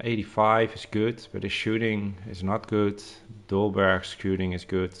 85 is good, but his shooting is not good. Dolberg's shooting is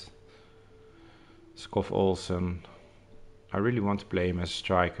good. Skov Olsen, I really want to play him as a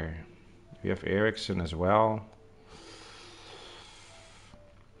striker. We have Eriksson as well.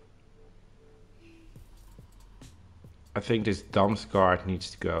 I think this Damsgaard needs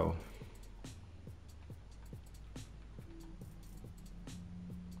to go.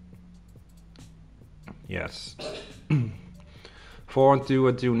 Yes.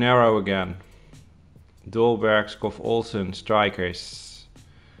 4-2 too narrow again. Dolberg, Skov Olsen, strikers.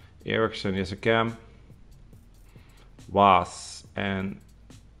 Eriksson is a cam. Was and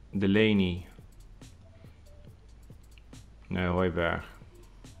Delaney. No, Hooiberg.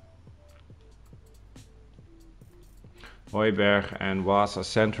 Hooiberg and Was are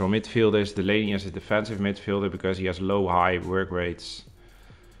central midfielders. Delaney as a defensive midfielder because he has low-high work rates.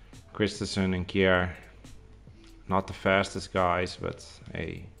 Christensen and Kier. Not the fastest guys, but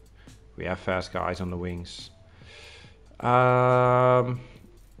hey, we have fast guys on the wings.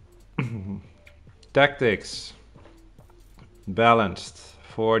 Tactics. Balanced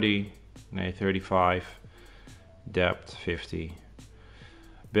 40, 35. Depth 50.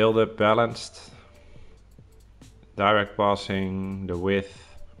 Build up balanced. Direct passing, the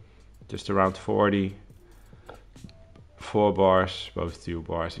width just around 40. 4 bars, both 2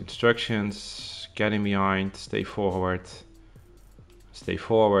 bars. Instructions, getting behind, stay forward. Stay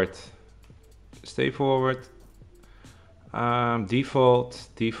forward. Stay forward. Default.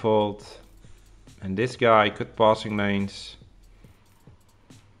 And this guy, cut passing lanes.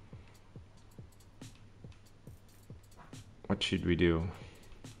 What should we do?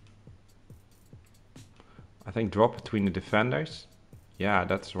 I think drop between the defenders. Yeah,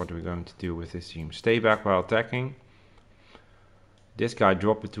 that's what we're going to do with this team. Stay back while attacking. This guy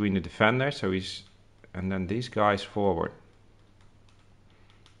drop between the defenders, so he's, and then these guys forward.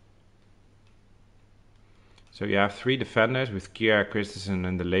 So you have 3 defenders with Kier, Christensen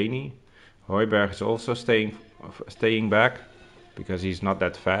and Delaney. Hooiberg is also staying back because he's not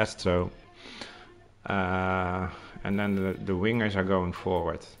that fast. So and then the wingers are going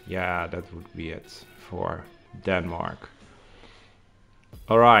forward. Yeah, that would be it for Denmark.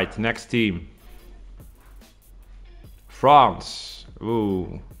 All right, next team. France.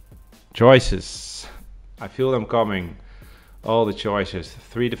 Ooh, choices. I feel them coming. All the choices.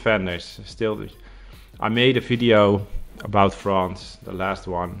 3 defenders. Still, I made a video about France, the last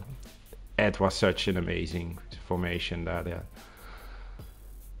one. It was such an amazing formation that.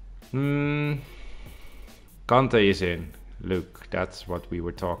 Kante is in. Look, that's what we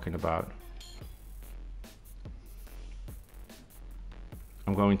were talking about.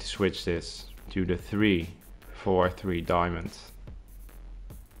 I'm going to switch this to the 3-4-3 diamond.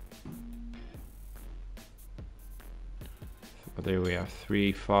 But there we have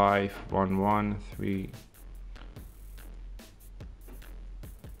 3-5-1-1, 3.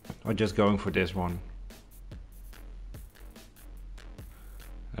 Or just going for this one.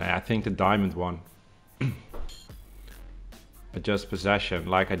 I think the diamond one. Adjust possession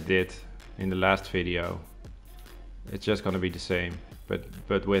like I did in the last video. It's just gonna be the same, but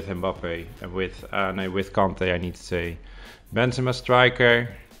with Mbappe and with Kante, I need to say. Benzema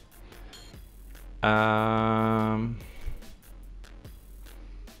striker.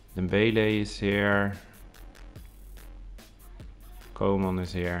 Dembele is here. Coman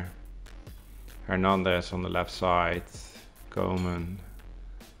is here. Hernandez on the left side. Coman.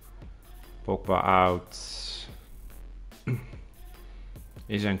 Pogba out.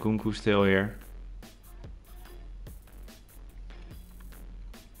 Is Nkunku still here?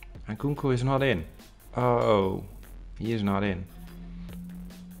 Nkunku is not in. Oh, he is not in.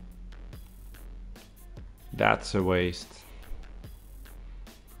 That's a waste.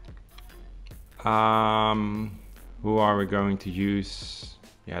 Who are we going to use?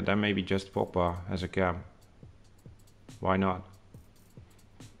 Yeah, then maybe just Pogba as a cam. Why not?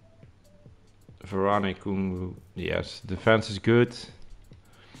 Varane, Kungu. Yes, defense is good.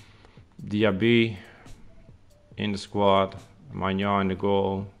 Diaby in the squad. Magnan in the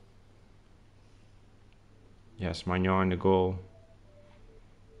goal. Yes, Magnan in the goal.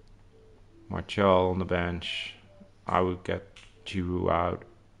 Martial on the bench. I would get Giroud out.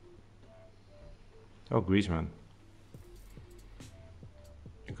 Oh, Griezmann.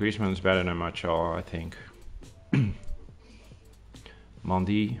 Griezmann is better than Martial, I think.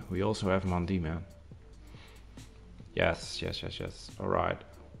 Mandy. We also have Mandy, man. Yes. Alright.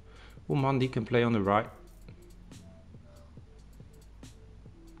 Oh, Mandy can play on the right.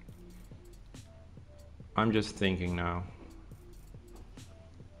 I'm just thinking now.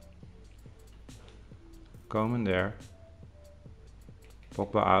 Komen there.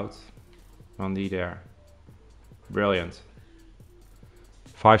 Pogba out. Mandy there. Brilliant.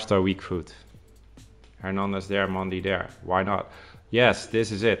 5-star weak foot. Hernandez there, Mandy there. Why not? Yes,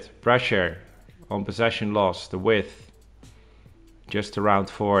 this is it. Pressure on possession loss. The width. Just around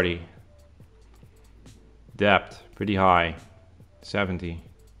 40. Depth. Pretty high. 70.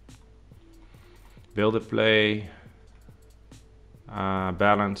 Build a play.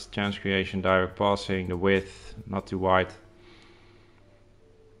 Balance, chance creation, direct passing. The width. Not too wide.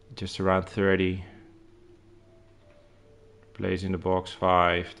 Just around 30. Plays in the box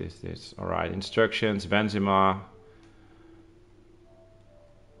 5. This. Alright, instructions. Benzema.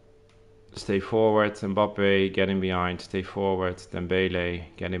 Stay forward. Mbappe, get in behind. Stay forward. Dembele,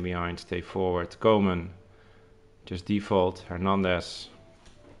 get in behind. Stay forward. Komen. Just default. Hernandez.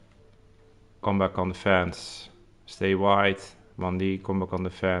 Come back on the fence. Stay wide. Mandy, come back on the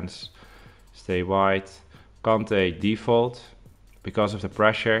fence. Stay wide. Kante, default. Because of the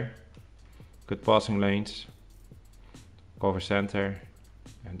pressure. Good passing lanes. Cover center.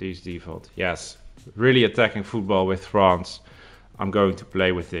 And these default. Yes. Really attacking football with France. I'm going to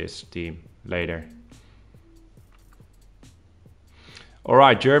play with this team later.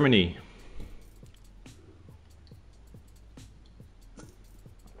 Alright, Germany.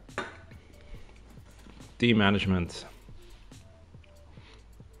 Team management.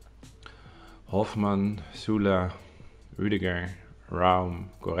 Hofmann, Süle, Rüdiger, Raum,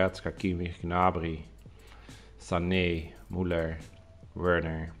 Goretzka, Kimmich, Gnabry, Sané, Müller,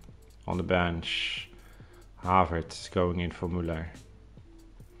 Werner. On the bench, Havertz going in for Müller.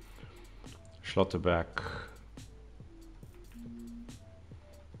 Schlotterbeck.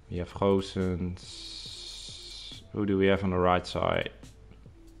 We have Goossens. Who do we have on the right side?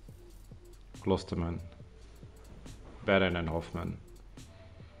 Klosterman. Better than Hofmann.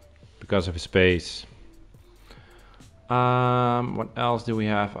 Because of his pace. What else do we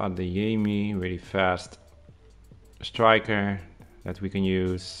have? Adeyemi, really fast. Striker that we can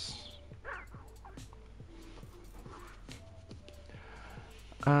use.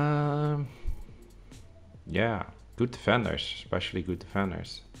 Yeah, good defenders, especially good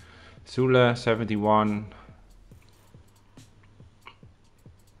defenders. Süle, 71.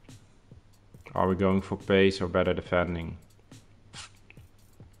 Are we going for pace or better defending?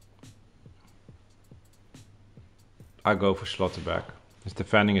 I go for Schlotterbeck. His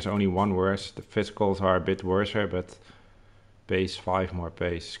defending is only 1 worse. The physicals are a bit worse, but pace 5 more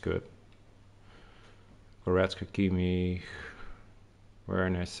pace is good. Goretzka, Kimmich,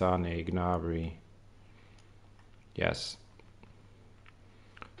 Werner, Sané, Gnabry. Yes.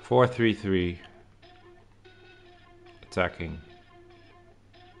 4-3-3. Attacking.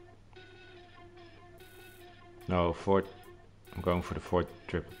 No, I'm going for the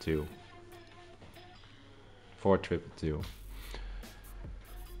 4-2-2. 4-2-2.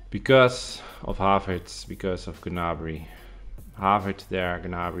 Because of Havertz, because of Gnabry. Havertz there,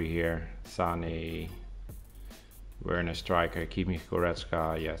 Gnabry here, Sané, Werner striker, Kimmich,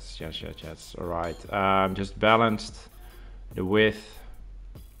 Goretzka. Yes. Alright. Just balanced. The width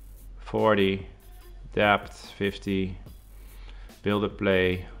 40, depth 50, build a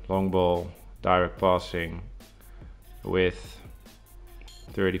play, long ball, direct passing, width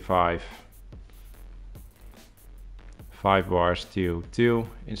 35, 5 bars, 2.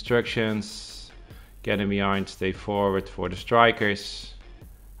 Instructions: get in behind, stay forward for the strikers.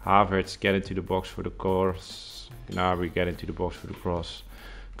 Havertz, get into the box for the cross. Gnabry, get into the box for the cross.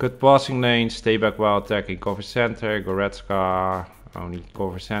 Cut passing lanes, stay back while attacking, cover center. Goretzka, only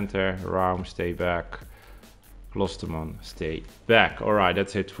cover center. Raum, stay back. Klosterman, stay back. Alright,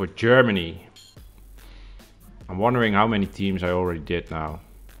 that's it for Germany. I'm wondering how many teams I already did now.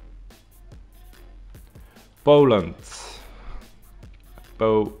 Poland.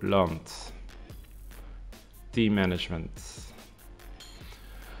 Team management.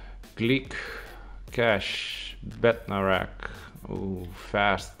 Glik, Cash, Bednarek, Ooh,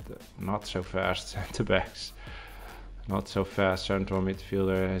 fast, not so fast centre backs. Not so fast central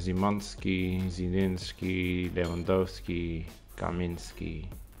midfielder. Zimanski, Zielinski, Lewandowski, Kaminski.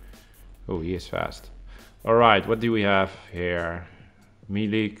 Oh, he is fast. Alright, what do we have here?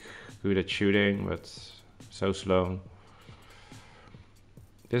 Milik, good at shooting, but so slow.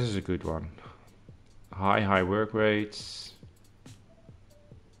 This is a good one. High work rates.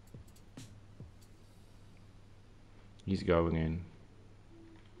 He's going in.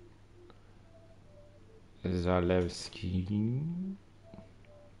 Zalewski.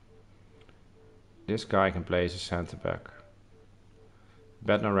 This guy can play as a centre back.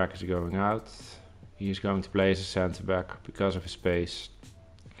 Bednarek is going out. He's going to play as a centre back because of his pace.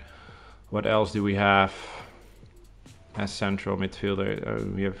 What else do we have as central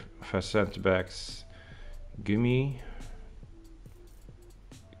midfielder? We have fast centre backs. Gummy.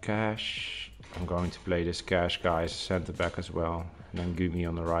 Cash. I'm going to play this Cash guy as a centre back as well. And then Gummy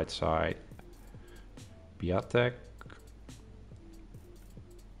on the right side. Piatek.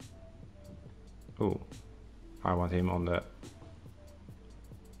 Oh, I want him on the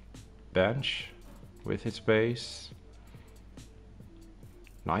bench with his pace.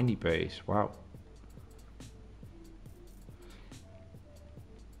 90 pace, wow.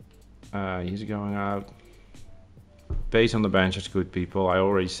 He's going out. Pace on the bench is good, people. I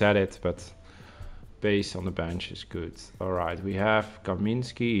already said it, but pace on the bench is good. Alright, we have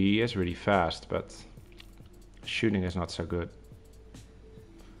Kaminski. He is really fast, but shooting is not so good.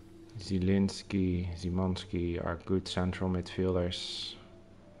 Zielinski, Zimanski are good central midfielders.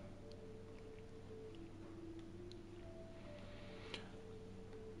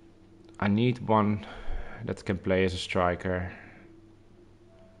 I need one that can play as a striker.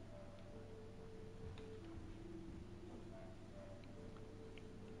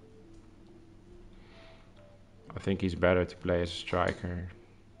 I think he's better to play as a striker.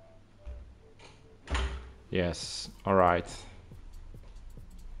 Yes, alright.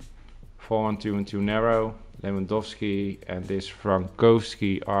 4-1-2 and 2 narrow. Lewandowski and this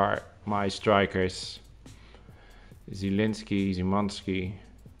Frankowski are my strikers. Zielinski, Zimanski.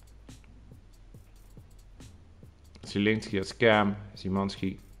 Zielinski as Cam,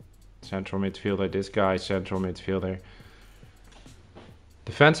 Zimanski central midfielder. This guy central midfielder.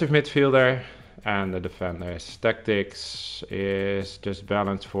 Defensive midfielder. And the defenders. Tactics is just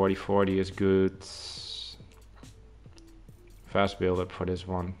balanced. 40-40 is good. Fast build up for this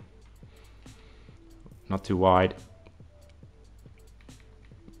one. Not too wide.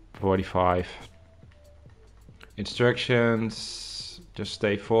 45. Instructions. Just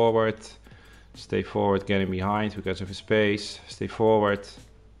stay forward. Stay forward, getting behind because of his pace. Stay forward.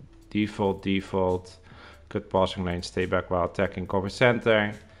 Default. Cut passing lane. Stay back while attacking. Cover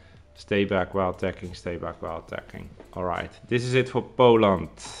center. Stay back while attacking, stay back while attacking. Alright, this is it for Poland.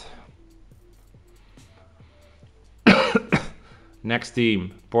 Next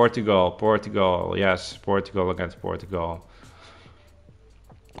team, Portugal. Yes, Portugal against Portugal.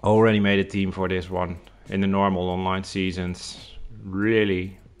 Already made a team for this one in the normal online seasons.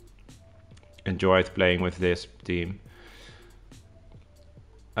 Really enjoyed playing with this team.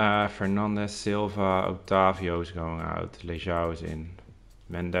 Fernandes, Silva, Otavio is going out. Leão is in.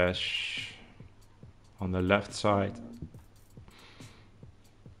 Mendes on the left side.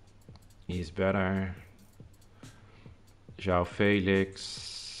 He's better. João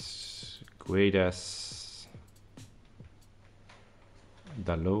Felix, Guedes,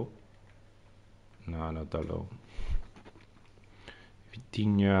 Dalot. No, not Dalot.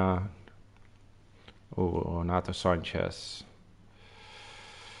 Vitinha. Oh, Renato Sanchez.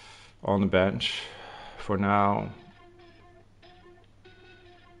 On the bench for now.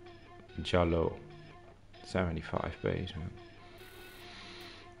 Jallo, 75 pace,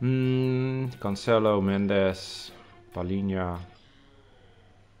 man. Cancelo, Mendes, Palhinha,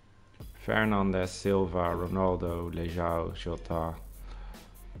 Fernandes, Silva, Ronaldo, Leão, Jota.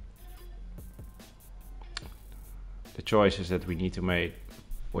 The choices that we need to make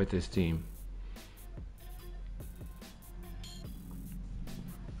with this team.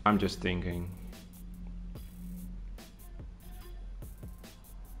 I'm just thinking.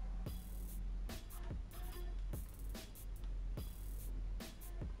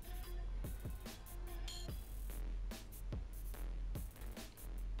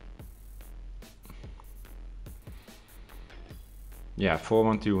 Yeah,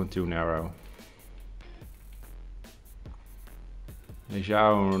 4-1-2 and 2 narrow.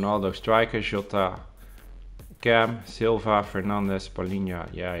 Leão, Ronaldo striker, Jota, Cam, Silva, Fernandes, Palhinha.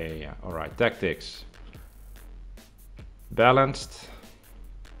 Yeah. Alright, tactics. Balanced.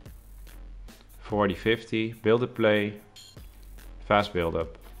 40-50, build a play. Fast build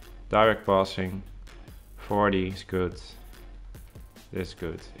up. Direct passing. 40 is good. This is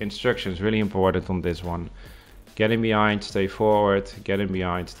good. Instructions, really important on this one. Get in behind, stay forward. Get in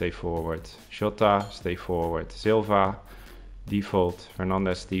behind, stay forward. Jota, stay forward. Silva, default.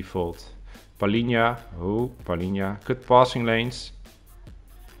 Fernandez, default. Palinha, Palinha. Good passing lanes.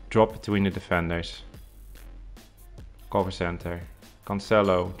 Drop between the defenders. Cover center.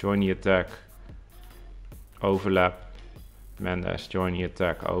 Cancelo, join the attack. Overlap. Mendes, join the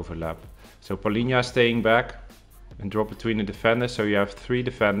attack. Overlap. So Palinha staying back and drop between the defenders. So you have 3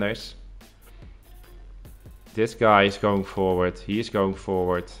 defenders. This guy is going forward. He is going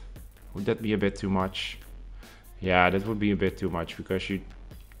forward. Would that be a bit too much? Yeah, that would be a bit too much because you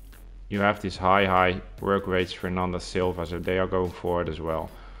have these high work rates Fernandez, Silva, so they are going forward as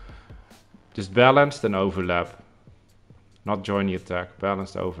well. Just balanced and overlap. Not join the attack.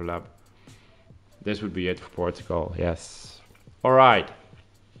 Balanced overlap. This would be it for Portugal. Yes. All right.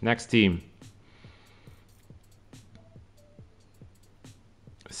 Next team.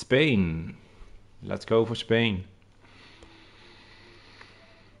 Spain. Let's go for Spain.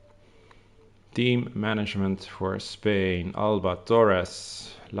 Team management for Spain. Alba,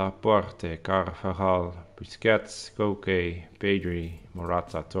 Torres, Laporte, Carvajal, Busquets, Koke, Pedri,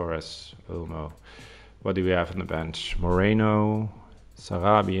 Morata, Torres, Olmo. What do we have on the bench? Moreno,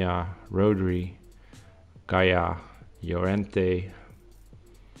 Sarabia, Rodri, Gaia, Llorente,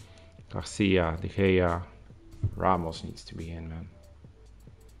 Garcia, De Gea. Ramos needs to be in, man.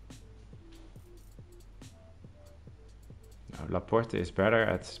 No, Laporte is better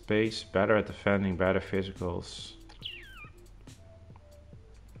at space, better at defending, better physicals.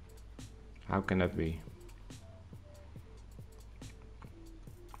 How can that be?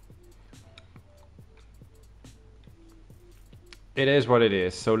 It is what it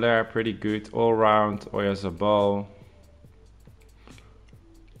is. Soler pretty good all round. Oyarzabal.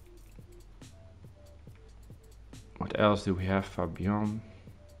 What else do we have? Fabian,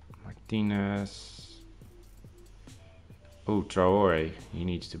 Martinez. Oh, Traore. He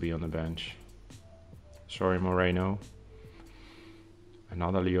needs to be on the bench. Sorry, Moreno.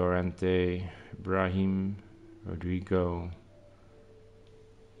 Another Llorente. Ibrahim. Rodrigo.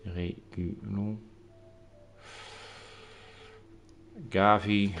 Reguilon.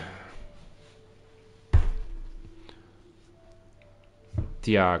 Gavi.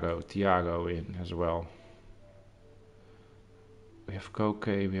 Thiago in as well. We have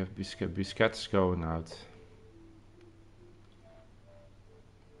Koke, we have Busquets going out.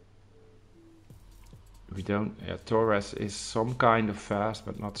 We don't, yeah, Torres is some kind of fast,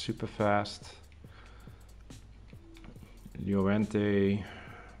 but not super fast. Llorente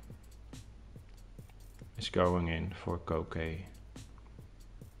is going in for Koke.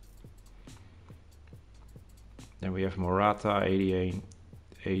 Then we have Morata, 88,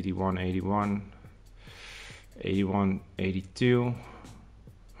 81, 81, 81, 82.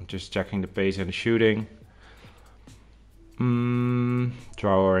 I'm just checking the pace and the shooting.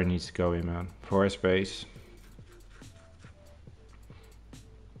 Traore needs to go in, man, for a space.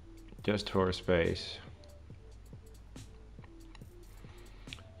 Just for a space.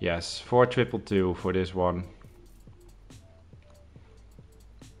 Yes, 4-2-2 for this one.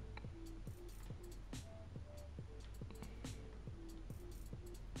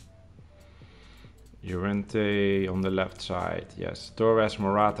 Llorente on the left side, yes. Torres,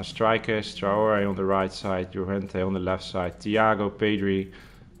 Morata, strikers. Traore on the right side. Llorente on the left side. Thiago, Pedri,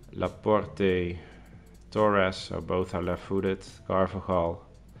 Laporte, Torres. So both are left-footed. Carvajal,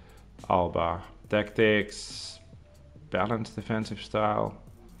 Alba. Tactics. Balanced defensive style.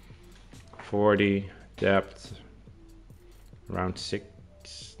 40. Depth. Around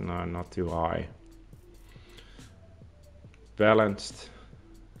 6. No, not too high. Balanced.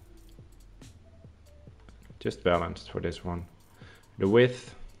 Just balanced for this one. The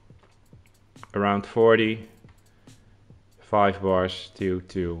width around 40. 5 bars,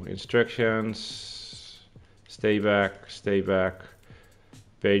 2. Instructions. Stay back.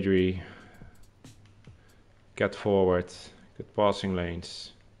 Pedri. Get forward. Good passing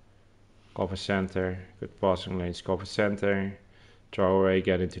lanes. Cover center. Good passing lanes. Cover center. Traore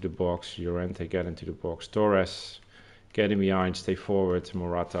get into the box. Llorente get into the box. Torres. Get in behind, stay forward.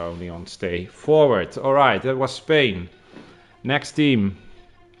 Morata only on stay forward. All right, that was Spain. Next team.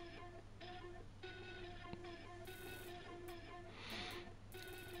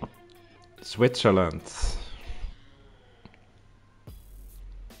 Switzerland.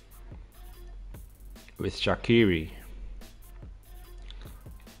 With Shaqiri.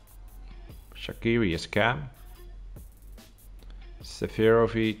 Shaqiri is Cam.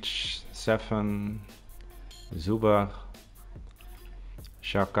 Seferovic, 7. Zuber,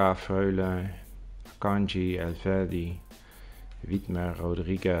 Xhaka, Freule, Kanji, Elvedi, Wiedmer,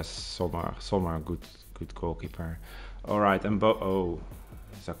 Rodriguez, Sommer, good goalkeeper. Alright, and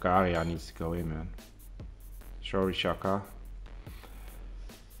Zakaria needs to go in, man. Sorry, Xhaka.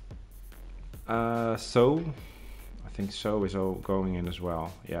 So, I think So is all going in as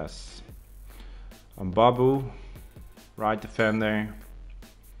well, yes. Babu, right defender.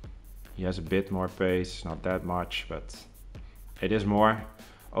 He has a bit more pace, not that much, but it is more.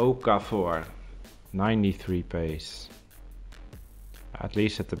 Okafor, 93 pace. At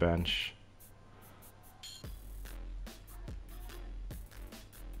least at the bench.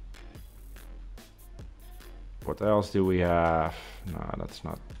 What else do we have? No, that's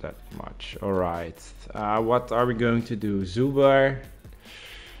not that much. Alright, what are we going to do? Zuber.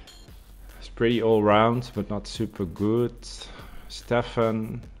 It's pretty all round, but not super good.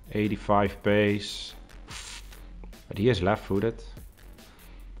 Stefan, 85 pace. But he is left footed.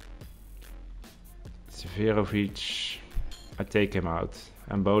 Severovic, I take him out.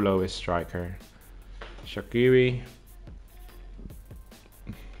 And Bolo is striker. Shaqiri.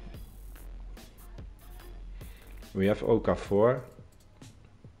 We have Okafor.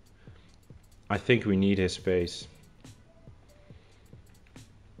 I think we need his space.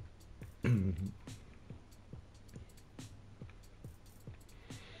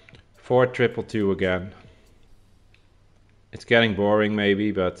 4-2-2 again. It's getting boring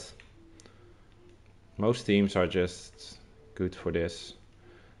maybe, but most teams are just good for this.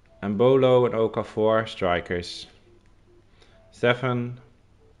 And Bolo and Okafor, strikers. Stefan,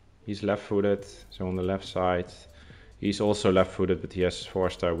 he's left-footed, so on the left side. He's also left-footed, but he has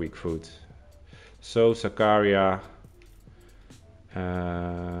 4-star weak foot. So Zakaria.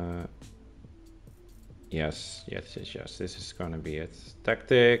 Yes. This is gonna be it.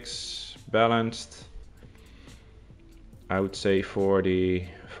 Tactics, balanced. I would say 40,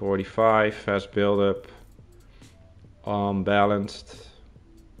 45, fast build-up. Balanced.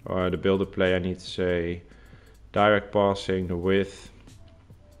 Or the build-up play, I need to say direct passing, the width.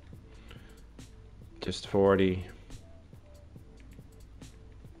 Just 40.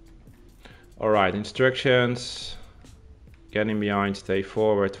 Alright, instructions. Get in behind, stay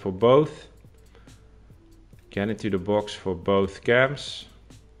forward for both. Get into the box for both cams.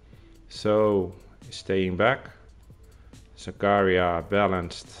 So, staying back. Zakaria,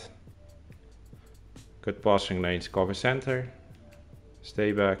 balanced. Good passing lanes, cover center.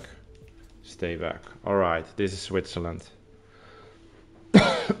 Stay back, stay back. Alright, this is Switzerland.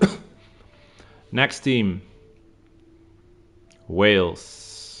 Next team.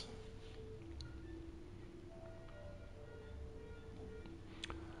 Wales.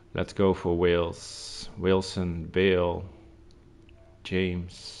 Let's go for Wales. Wilson, Bale,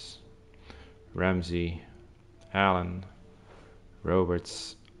 James, Ramsey, Allen,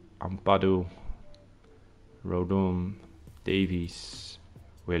 Roberts, Ampadu, Rodon, Davies,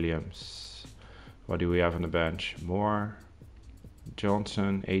 Williams. What do we have on the bench? Moore,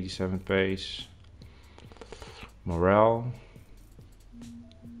 Johnson, 87 pace, Morel.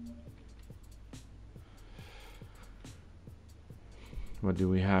 What do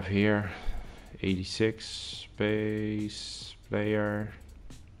we have here? 86 pace player.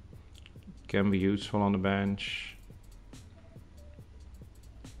 Can be useful on the bench.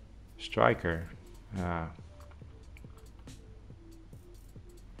 Striker.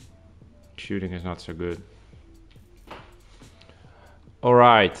 Shooting is not so good.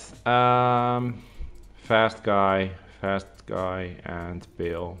 Alright. Fast guy, and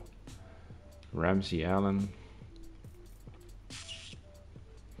Bale. Ramsey, Allen.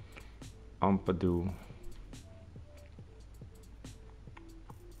 Ampadu.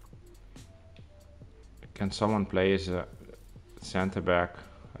 Can someone play as a center back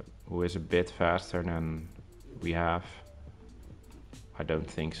who is a bit faster than we have? I don't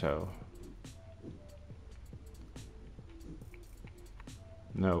think so.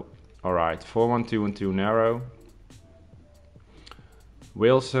 No. Alright, 4-1-2-1-2 narrow.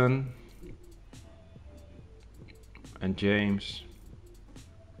 Wilson and James.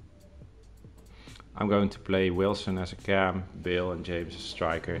 I'm going to play Wilson as a cam, Bale and James as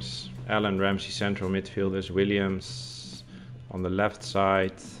strikers. Allen, Ramsey central midfielders, Williams on the left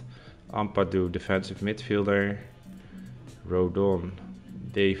side, Ampadu defensive midfielder, Rodon,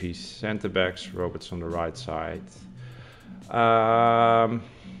 Davies centre backs, Roberts on the right side. Yeah,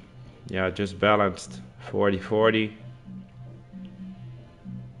 just balanced 40-40.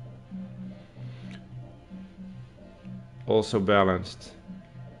 Also balanced.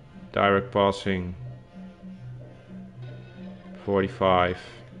 Direct passing 45.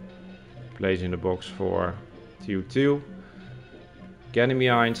 Plays in the box for 2-2. Get him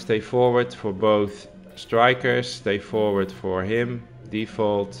behind, stay forward for both strikers, stay forward for him.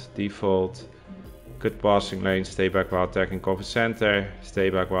 Default, default. Good passing lane, stay back while attacking, cover center, stay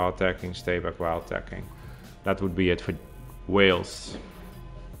back while attacking, stay back while attacking. That would be it for Wales.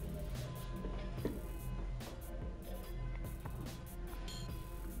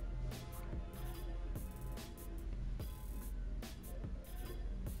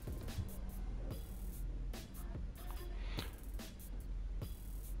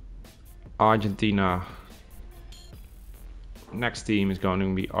 Argentina. Next team is going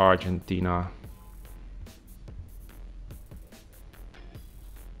to be Argentina.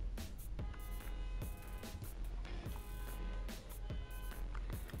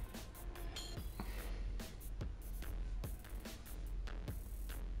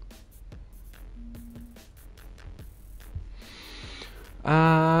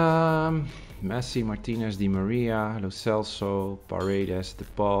 Messi, Martinez, Di Maria, Lo Celso, Paredes, De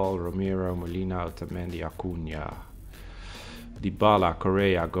Paul, Romero, Molina, Otamendi, Acuna, Dybala,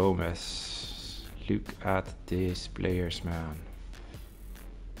 Correa, Gomez. Look at these players, man.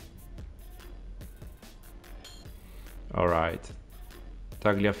 Alright.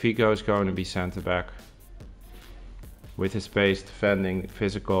 Tagliafico is going to be centre back. With his pace, defending,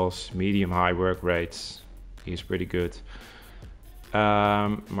 physicals, medium-high work rates. He's pretty good.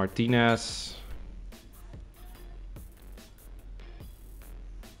 Martinez.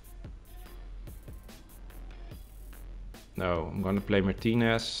 No, I'm gonna play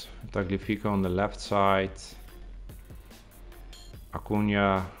Martinez. Tagliafico on the left side.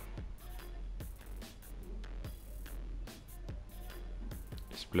 Acuna.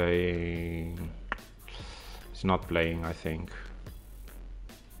 He's playing. He's not playing, I think.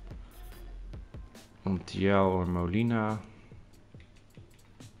 Montiel or Molina.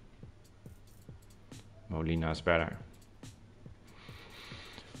 Molina is better.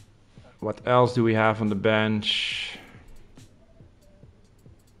 What else do we have on the bench?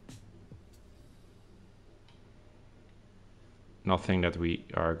 Nothing that we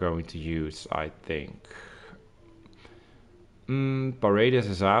are going to use, I think. Paredes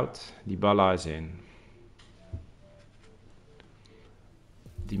is out. Dybala is in.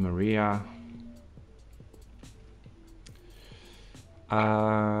 Di Maria.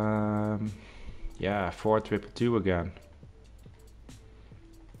 Yeah, 4-2-2 again.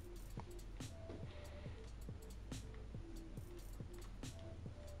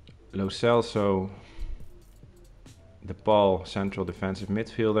 Lo Celso, De Paul, central defensive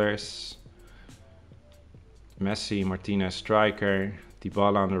midfielders. Messi, Martinez, striker.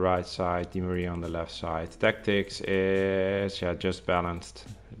 Dybala on the right side, Di Maria on the left side. Tactics is just balanced.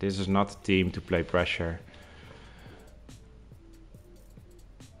 This is not a team to play pressure.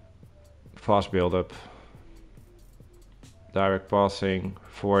 Fast build up. Direct passing,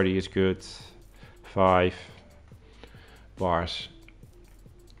 40 is good. 5 bars.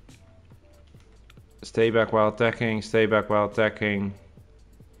 Stay back while attacking, stay back while attacking.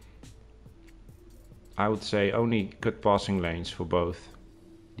 I would say only good passing lanes for both.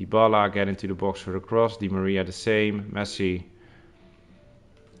 Dybala, get into the box for the cross. Di Maria the same. Messi,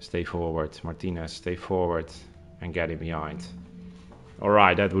 stay forward. Martinez, stay forward and get in behind.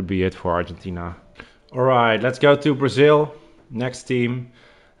 Alright, that would be it for Argentina. Alright, let's go to Brazil. Next team.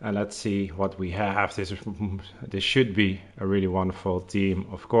 And let's see what we have. This should be a really wonderful team,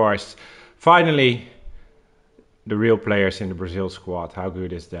 of course. Finally, the real players in the Brazil squad. How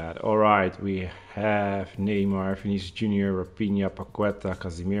good is that? Alright, we have Neymar, Vinicius Jr., Rapinha, Paqueta,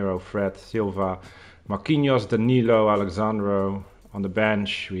 Casemiro, Fred, Silva, Marquinhos, Danilo, Alexandro. On the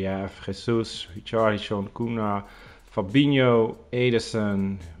bench, we have Jesus, Richarlison, Cunha, Fabinho,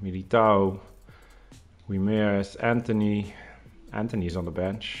 Ederson, Militao, Guimaraes, Anthony. Anthony is on the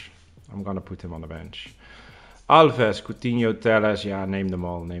bench. I'm gonna put him on the bench. Alves, Coutinho, Telles. Yeah, name them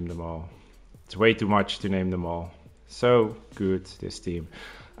all, name them all. It's way too much to name them all. So good, this team.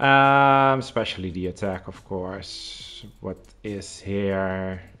 Especially the attack, of course. What is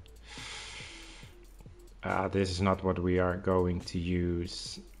here? This is not what we are going to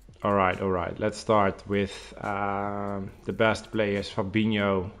use. Alright. Let's start with the best players.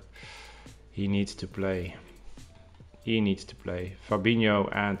 Fabinho. He needs to play. Fabinho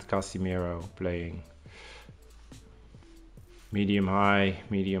and Casemiro playing. Medium high.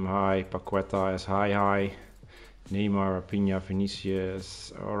 Paqueta is high. Neymar, Rapinha,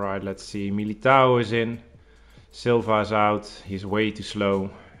 Vinicius. Alright, let's see. Militao is in. Silva is out. He's way too slow,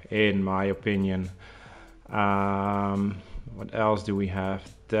 in my opinion. What else do we have?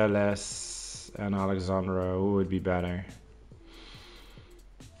 Telles and Alexandro. Who would be better?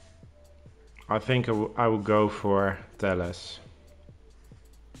 I think I will go for Telles.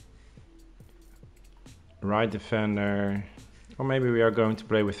 Right defender. Or maybe we are going to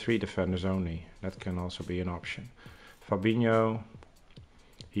play with 3 defenders only. That can also be an option. Fabinho.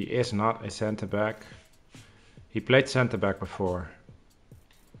 He is not a centre-back. He played centre-back before.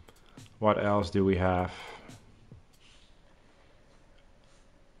 What else do we have?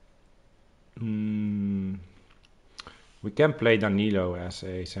 We can play Danilo as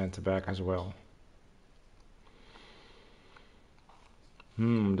a centre-back as well.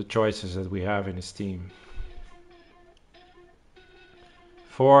 The choices that we have in this team.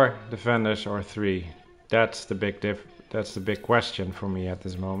 4 defenders or 3? That's the big question for me at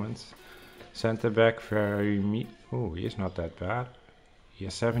this moment. Centre-back, very oh, he is not that bad. He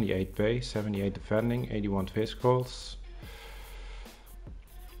has 78 pace, 78 defending, 81 physicals.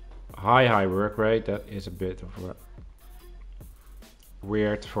 High work rate. That is a bit of a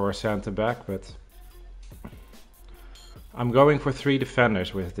weird for a centre-back, but I'm going for 3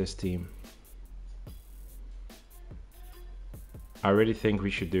 defenders with this team. I really think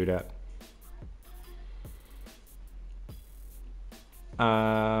we should do that.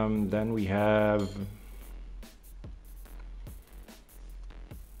 Then we have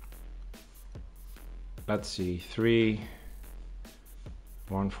let's see, 3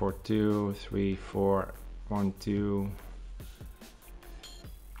 1 4 2 3 4 1 2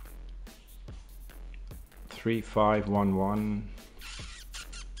 3 5 1 1.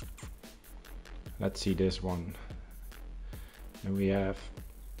 Let's see this one. And we have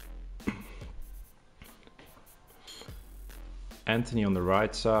Anthony on the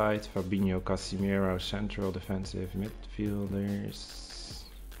right side, Fabinho, Casemiro, central defensive midfielders.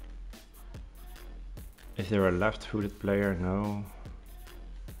 Is there a left-footed player? No.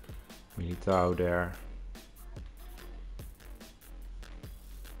 Militao there.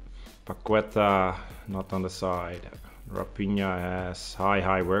 Paqueta not on the side. Rapinha has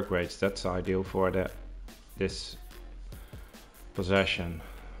high work rates. That's ideal for this possession.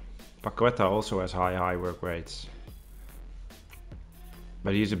 Paqueta also has high work rates.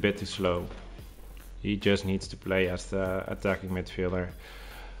 But he's a bit too slow. He just needs to play as the attacking midfielder.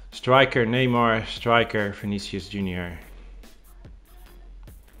 Striker Neymar, striker Vinicius Jr.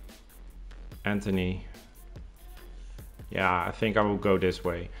 Anthony. Yeah, I think I will go this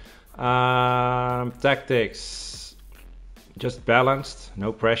way. Tactics. Just balanced,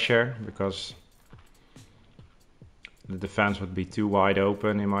 no pressure, because the defense would be too wide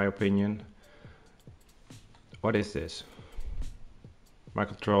open in my opinion. What is this? My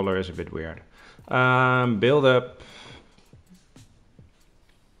controller is a bit weird. Build up.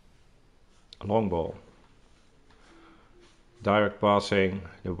 Long ball. Direct passing.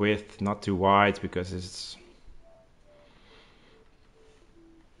 The width not too wide because it's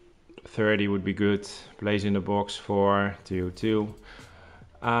 30 would be good. Plays in the box 4-2-2.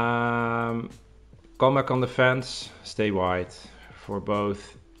 Come back on the fence. Stay wide for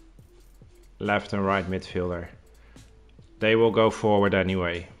both left and right midfielder. They will go forward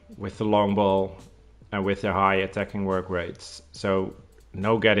anyway with the long ball and with their high attacking work rates. So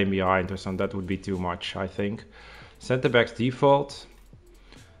no getting behind or something. That would be too much, I think. Centre backs default.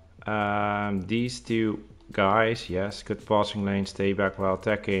 These 2 guys, yes, good passing lane, stay back while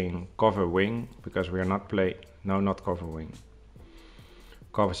attacking, cover wing, because we are not not cover wing.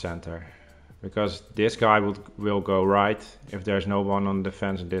 Cover center. Because this guy will go right if there's no one on the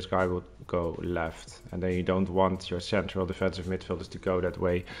defense, and this guy will go left. And then you don't want your central defensive midfielders to go that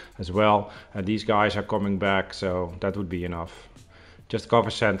way as well. And these guys are coming back, so that would be enough. Just cover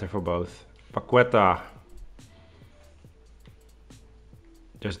center for both. Paqueta.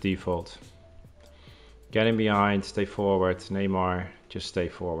 Just default. Getting behind, stay forward. Neymar, just stay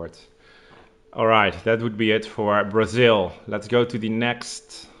forward. Alright, that would be it for Brazil. Let's go to the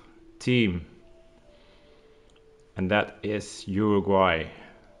next team. And that is Uruguay.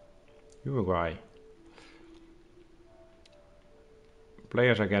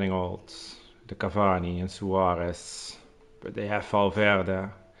 Players are getting old. The Cavani and Suarez. But they have Valverde,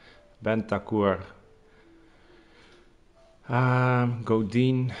 Bentancur,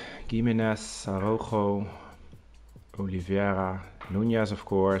 Godin, Gimenez, Araujo, Oliveira, Nunez of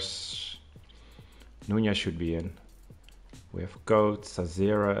course. Nunez should be in. We have Coates,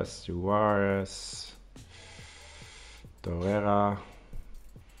 Azeres, Suarez, Torreira,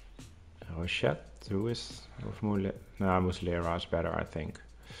 Rochette, who is of Muslera is better, I think.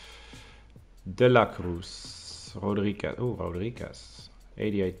 De La Cruz, Rodriguez. Oh, Rodriguez,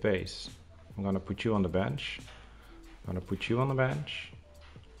 88 pace. I'm gonna put you on the bench.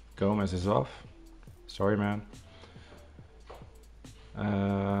 Gomez is off. Sorry, man.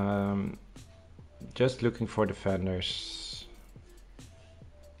 Just looking for defenders.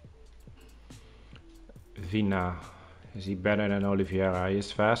 Vina. Is he better than Oliveira? He is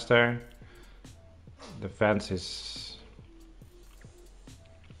faster. Defense is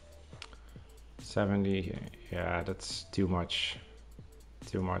 70. Yeah, that's too much.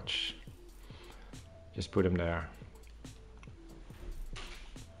 Too much. Just put him there.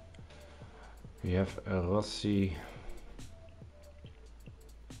 We have a Rossi.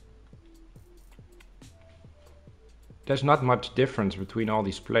 There's not much difference between all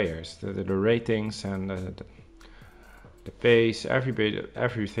these players. The ratings and the pace,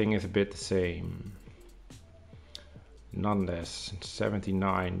 everything is a bit the same. Nonetheless,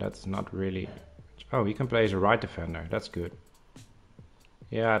 79, that's not really... Oh, he can play as a right defender, that's good.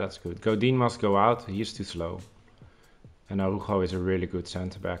 Yeah, that's good. Godin must go out, he's too slow. And Araujo is a really good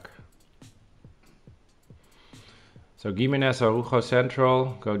centre-back. So Gimenez, Araujo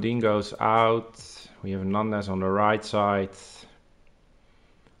central, Godin goes out. We have Hernandez on the right side.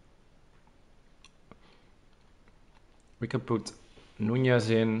 We can put Nunez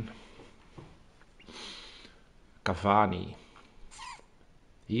in. Cavani.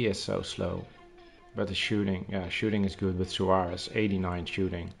 He is so slow. But the shooting, yeah, shooting is good with Suarez. 89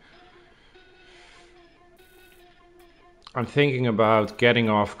 shooting. I'm thinking about getting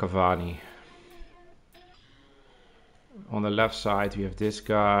off Cavani. On the left side we have this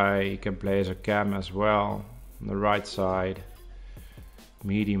guy, he can play as a cam as well. On the right side,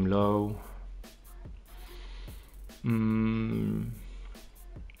 medium low.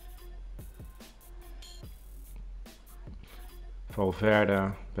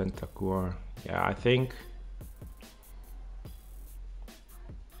 Valverde, Bentancur. Yeah, I think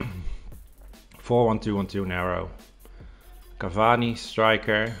 4-1-2-1-2 narrow. Cavani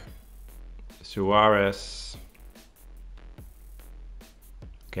striker, Suarez.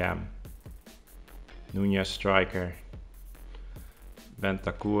 Cam, Nunez striker,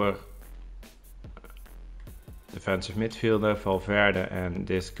 Bentancur defensive midfielder, Valverde, and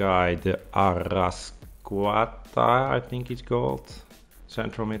this guy, the Arrascaeta, I think he's called,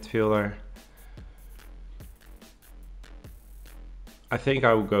 central midfielder. I think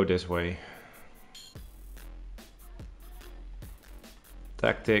I will go this way.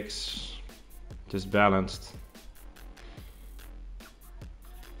 Tactics, just balanced.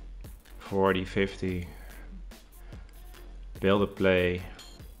 40, 50, build up play,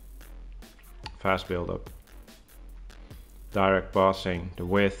 fast build up, direct passing, the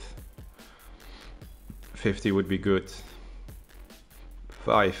width, 50 would be good,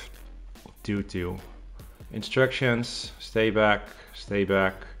 5-2-2, instructions, stay back,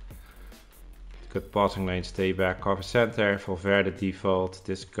 good passing lane, stay back, cover center, Valverde default,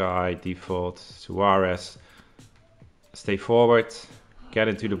 this guy default, Suarez, stay forward, get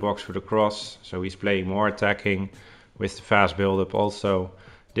into the box for the cross, so he's playing more attacking with the fast build-up also.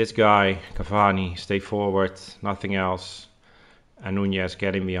 This guy, Cavani, stay forward, nothing else. And Nunez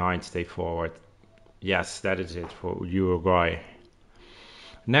getting behind, stay forward. Yes, that is it for Uruguay.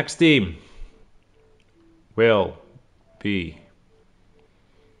 Next team will be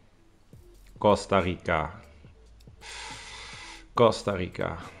Costa Rica. Costa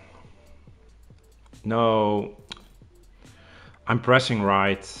Rica. No, I'm pressing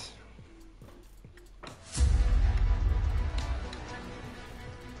right.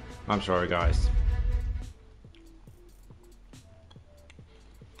 I'm sorry, guys.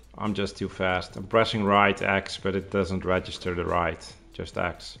 I'm just too fast. I'm pressing right X, but it doesn't register the right. Just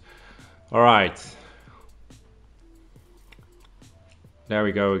X. Alright. There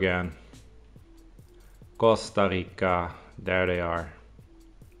we go again. Costa Rica. There they are.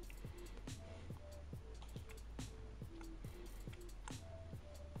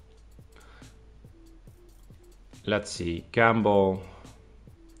 Let's see. Campbell.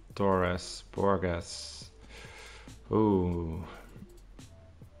 Torres. Borges. Ooh.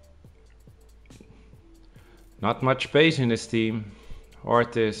 Not much pace in this team.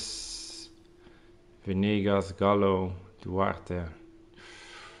 Ortiz. Venegas. Gallo. Duarte.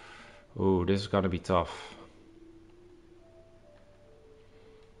 Ooh, this is gonna be tough.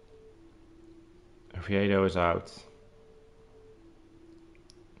 Oviedo is out.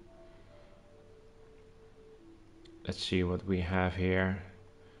 Let's see what we have here.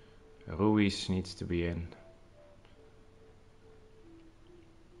 Ruiz needs to be in.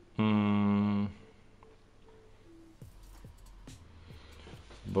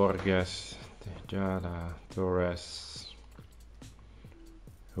 Borges, Tejada, Torres.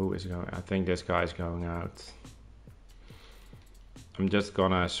 Who is going? I think this guy is going out. I'm just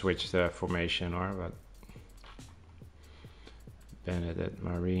gonna switch the formation, but Benedict,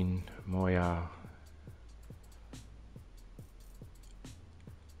 Marine, Moya.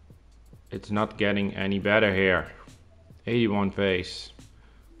 It's not getting any better here. 81 pace.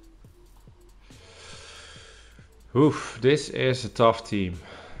 Oof, this is a tough team.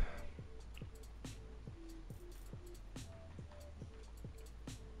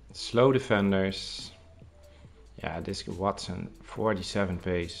 Slow defenders. Yeah, this Watson, 47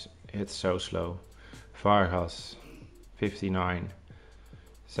 pace. It's so slow. Vargas, 59.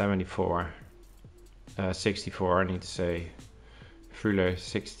 74. 64, I need to say. Fuller,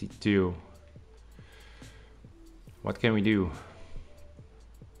 62. What can we do?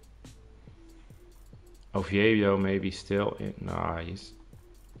 Oviedo maybe still in. Nah, he's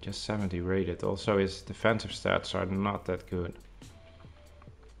just 70 rated. Also, his defensive stats are not that good.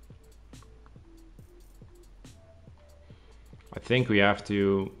 I think we have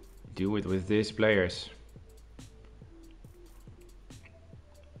to do it with these players.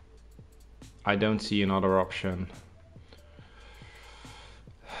 I don't see another option.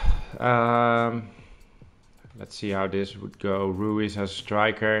 Let's see how this would go. Ruiz as a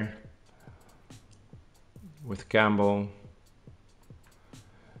striker with Campbell.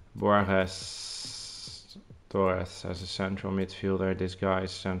 Borges, Torres as a central midfielder. This guy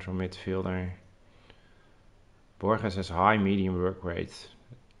is central midfielder. Borges has high medium work rate.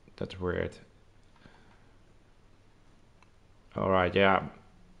 That's weird. Alright, yeah.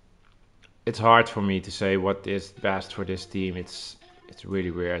 It's hard for me to say what is best for this team. It's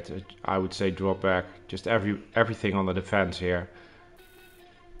really weird. I would say drop back. Just everything on the defense here.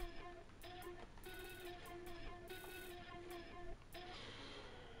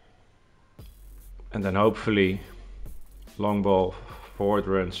 And then hopefully long ball, forward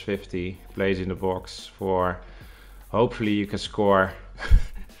runs 50, plays in the box for. Hopefully you can score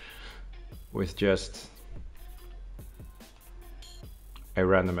with just a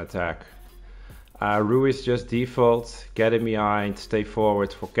random attack. Ruiz just default, get in behind, stay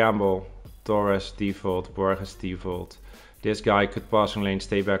forward for Campbell. Torres default, Borges default. This guy could passing lane,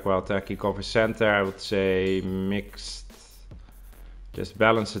 stay back while attacking, cover center. I would say mixed, just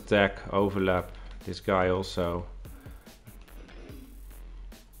balance attack, overlap. This guy also.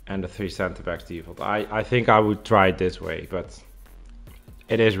 And the 3 center backs default. I think I would try it this way, but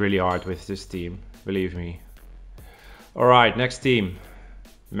it is really hard with this team, believe me. Alright, next team.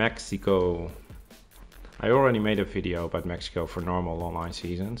 Mexico. I already made a video about Mexico for normal online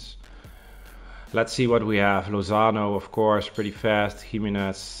seasons. Let's see what we have. Lozano, of course, pretty fast.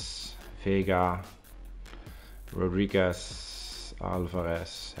 Jimenez, Vega, Rodriguez,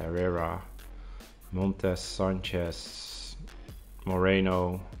 Alvarez, Herrera, Montes, Sanchez,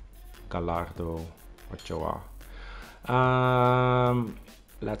 Moreno, Gallardo, Ochoa.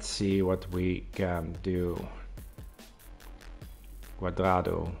 Let's see what we can do.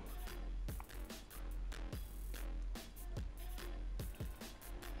 Cuadrado.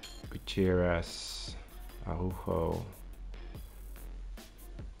 Gutierrez, Araujo.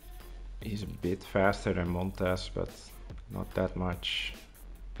 He's a bit faster than Montes, but not that much.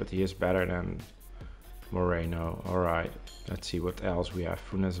 But he is better than Moreno. Alright, let's see what else we have.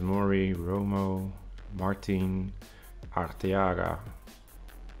 Funes Mori, Romo, Martin, Arteaga.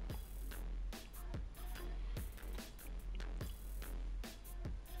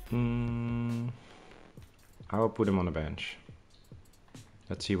 I will put him on the bench.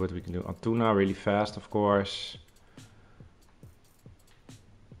 Let's see what we can do. Antuna, really fast, of course.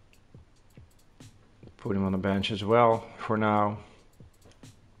 Put him on the bench as well for now.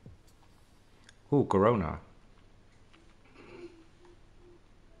 Ooh, Corona.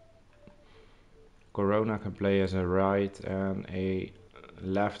 Corona can play as a right and a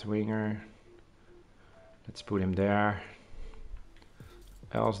left winger. Let's put him there.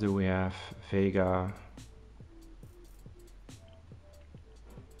 Else do we have Vega.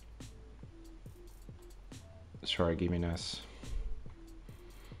 Sorry, Gimenez.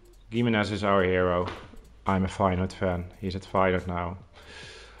 Gimenez is our hero. I'm a Feyenoord fan. He's at Feyenoord now.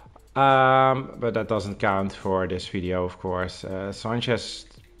 But that doesn't count for this video, of course. Sanchez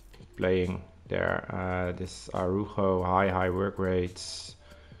playing there. This Araujo, high work rates.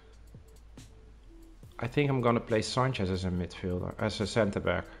 I think I'm gonna play Sanchez as a midfielder, as a center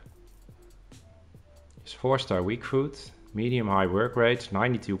back. He's 4-star weak foot, medium high work rates,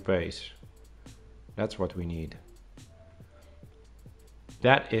 92 pace. That's what we need.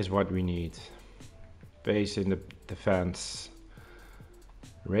 That is what we need. Pace in the defense.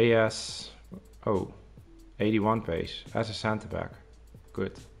 Reyes, 81 pace as a center back.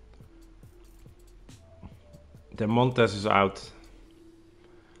 Good. The Montes is out.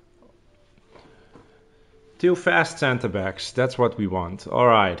 2 fast center backs. That's what we want. All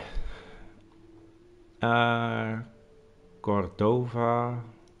right. Cordova.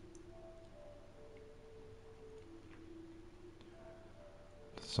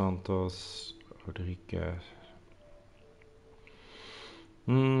 Santos, Rodriguez.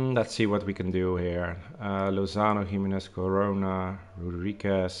 Let's see what we can do here. Lozano, Jimenez, Corona,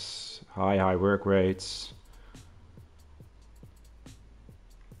 Rodriguez, high work rates.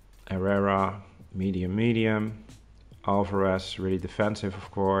 Herrera, medium. Alvarez, really defensive, of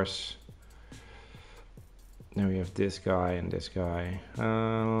course. Then we have this guy and this guy.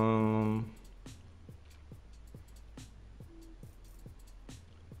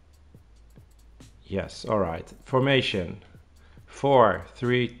 Yes, all right. Formation.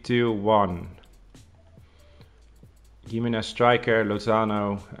 4-3-2-1. Jimenez striker,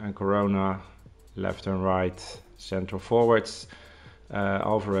 Lozano and Corona left and right, central forwards.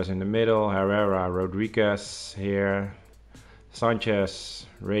 Alvarez in the middle, Herrera, Rodriguez here, Sanchez,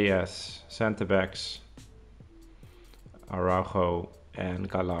 Reyes, centre backs, Araujo and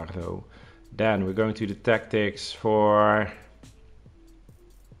Gallardo. Then we're going to the tactics for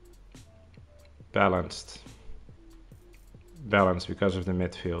balanced because of the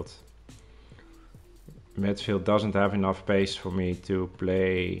midfield. Midfield doesn't have enough pace for me to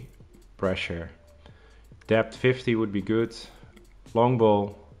play pressure. Depth 50 would be good. Long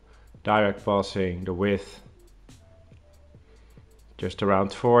ball, direct passing, the width just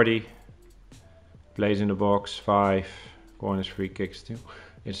around 40. Plays in the box 5, corners, free kicks 2.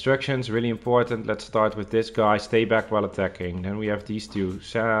 Instructions really important. Let's start with this guy. Stay back while attacking. Then we have these two.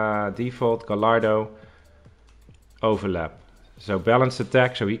 Default, Gallardo, overlap. So balanced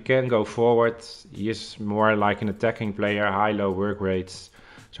attack, so he can go forward. He is more like an attacking player, high-low work rates,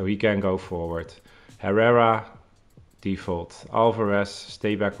 so he can go forward. Herrera, default. Alvarez,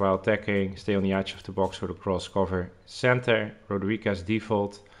 stay back while attacking, stay on the edge of the box for the cross cover. Center, Rodriguez,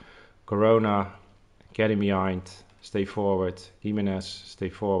 default. Corona, get in behind, stay forward. Jimenez, stay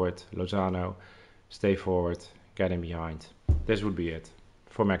forward. Lozano, stay forward, get in behind. This would be it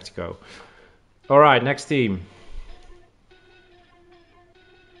for Mexico. All right, next team.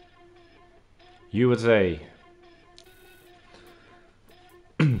 USA.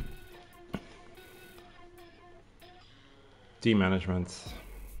 Team management.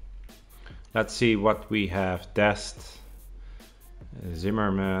 Let's see what we have. Dest,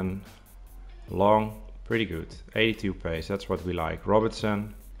 Zimmerman, long, pretty good. 82 pace, that's what we like.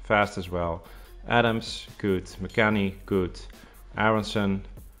 Robertson, fast as well. Adams, good. McKennie, good. Aronson,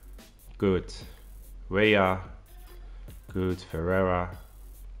 good. Weah, good. Ferreira,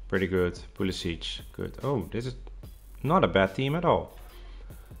 pretty good. Pulisic, good. Oh, this is not a bad team at all.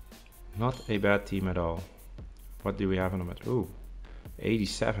 Not a bad team at all. What do we have on the mid? Ooh,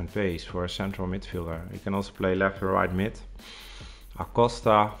 87 pace for a central midfielder. He can also play left or right mid.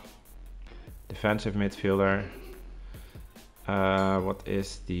 Acosta, defensive midfielder. What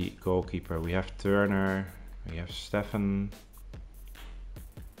is the goalkeeper? We have Turner. We have Stefan.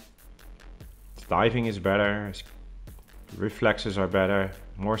 His diving is better. His reflexes are better.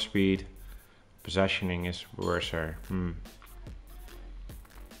 More speed. Possessioning is worse.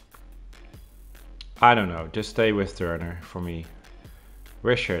 I don't know, just stay with Turner for me.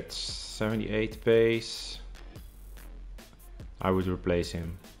 Richards, 78 pace. I would replace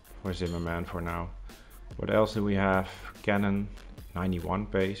him for Zimmerman for now. What else do we have? Cannon, 91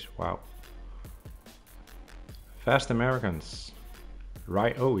 pace, wow. Fast Americans.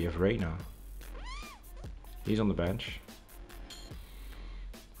 Right, oh, we have Reyna. He's on the bench.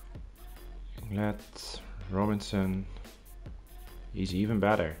 Let Robinson. He's even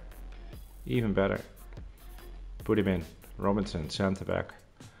better. Even better. Put him in. Robinson, centre back.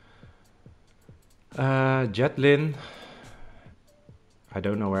 Jetlin. I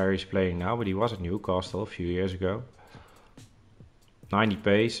don't know where he's playing now, but he was at Newcastle a few years ago. 90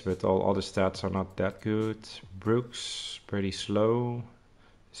 pace, but all other stats are not that good. Brooks, pretty slow.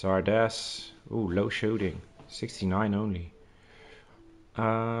 Zardes. Ooh, low shooting. 69 only.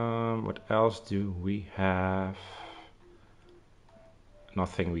 What else do we have?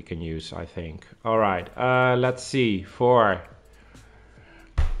 Nothing we can use, I think. Alright, let's see. For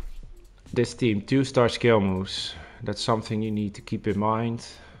this team, 2-star skill moves. That's something you need to keep in mind.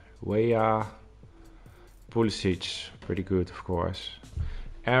 Weah, Pulisic, pretty good, of course.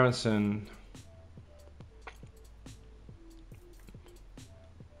 Aronson.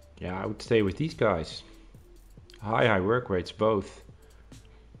 Yeah, I would stay with these guys. High work rates, both.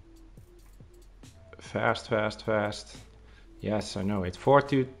 Fast. Yes, I know it.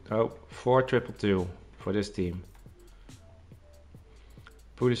 4-2-2 for this team.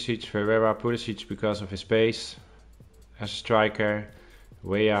 Pulisic, Ferreira, Pulisic because of his pace as a striker.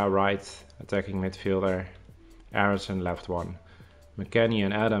 Weah, right, attacking midfielder. Aronson, left one. McKennie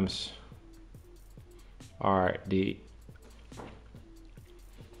and Adams are the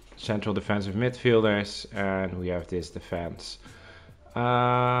central defensive midfielders, and we have this defense.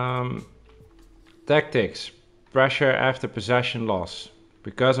 Tactics, pressure after possession loss.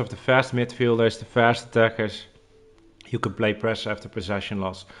 Because of the fast midfielders, the fast attackers, you can play pressure after possession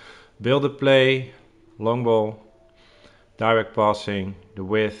loss. Build a play, long ball, direct passing, the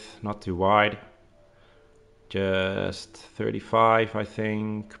width, not too wide. Just 35, I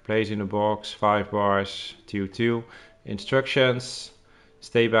think. Plays in the box, 5 bars, 2-2. Instructions,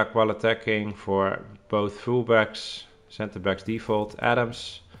 stay back while attacking for both fullbacks, centre backs default,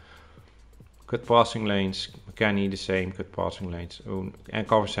 Adams. Cut passing lanes, McKennie the same, cut passing lanes, and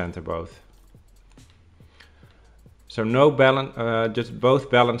cover center both. So no balance, just both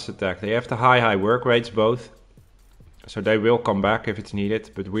balanced attack. They have the high work rates both, so they will come back if it's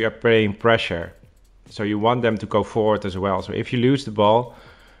needed, but we are playing pressure. So you want them to go forward as well. So if you lose the ball,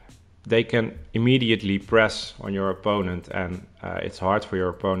 they can immediately press on your opponent, and it's hard for your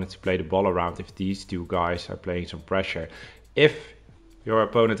opponent to play the ball around if these two guys are playing some pressure. If your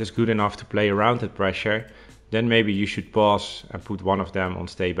opponent is good enough to play around that pressure, then maybe you should pause and put one of them on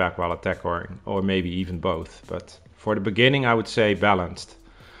stay back while attacking, or maybe even both. But for the beginning, I would say balanced.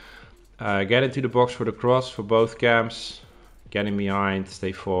 Get into the box for the cross for both camps. Getting behind,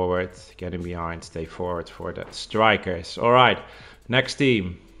 stay forward. Getting behind, stay forward for the strikers. All right, next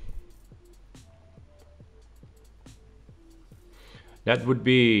team. That would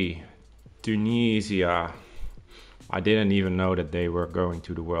be Tunesia. I didn't even know that they were going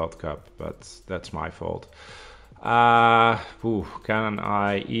to the World Cup, but that's my fault. Can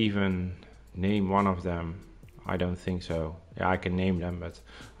I even name one of them? I don't think so. Yeah, I can name them, but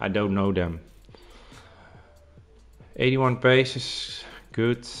I don't know them. 81 pace is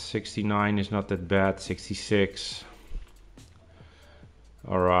good. 69 is not that bad. 66.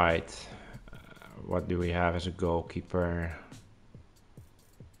 All right. What do we have as a goalkeeper?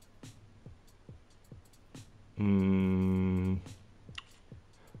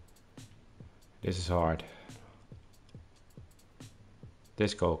 This is hard.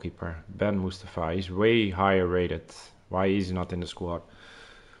 This goalkeeper, Ben Mustafa, he's way higher rated. Why is he not in the squad?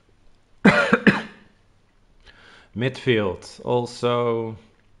 Midfield, also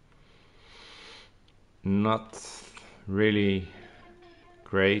not really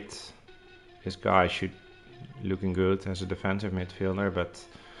great. This guy should looking good as a defensive midfielder, but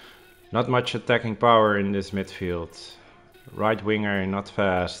not much attacking power in this midfield. Right winger, not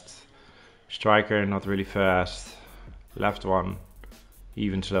fast. Striker, not really fast. Left one,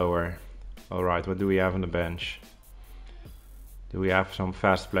 even slower. Alright, what do we have on the bench? Do we have some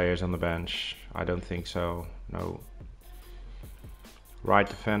fast players on the bench? I don't think so, no. Right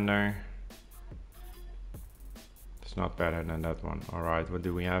defender. It's not better than that one. Alright, what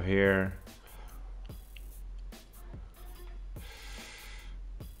do we have here?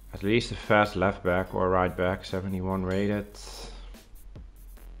 At least a fast left back or right back, 71 rated.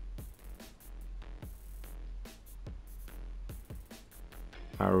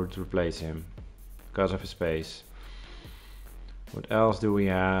 I would replace him because of his pace. What else do we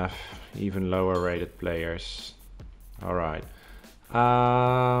have? Even lower rated players. Alright.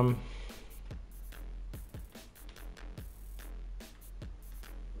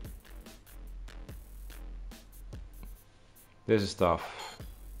 This is tough.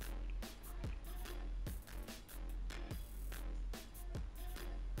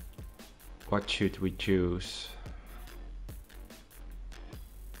 What should we choose?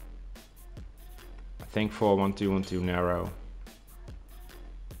 I think 4-1-2-1-2 narrow.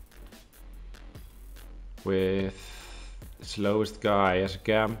 With the slowest guy as a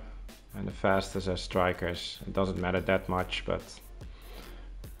cam and the fastest as strikers. It doesn't matter that much, but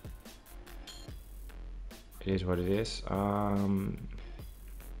it is what it is.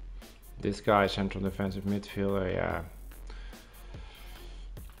 This guy, central defensive midfielder, yeah.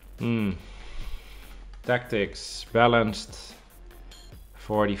 Tactics, balanced,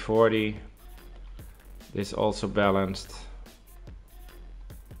 40-40. This also balanced,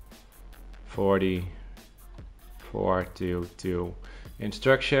 40-4-2-2.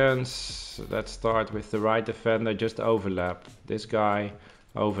 Instructions, let's start with the right defender, just overlap. This guy,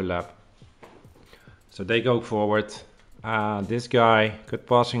 overlap. So they go forward. This guy, cut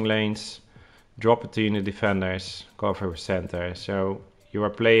passing lanes, drop between the defenders, cover center. So you are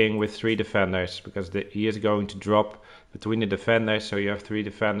playing with 3 defenders because he is going to drop between the defenders. So you have 3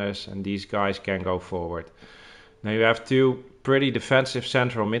 defenders and these guys can go forward. Now you have 2 pretty defensive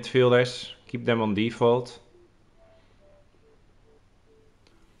central midfielders. Keep them on default.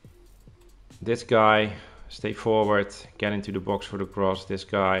 This guy, stay forward, get into the box for the cross. This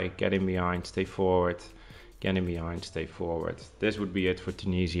guy, get in behind, stay forward, Getting behind, stay forward. This would be it for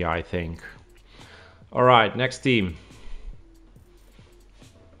Tunisia, I think. All right, next team.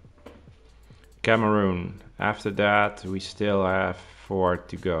 Cameroon. After that, we still have 4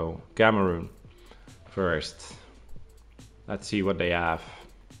 to go. Cameroon first. Let's see what they have.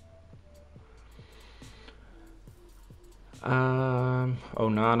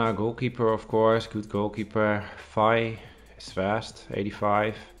 Onana, goalkeeper, of course. Good goalkeeper. Fai is fast,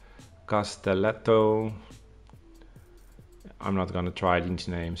 85. Castelletto. I'm not gonna try these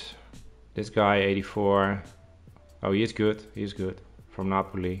names. This guy, 84. Oh, he is good. He is good. From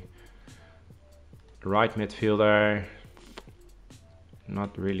Napoli. Right midfielder.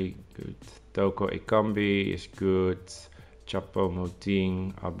 Not really good. Toko Ekambi is good. Chapo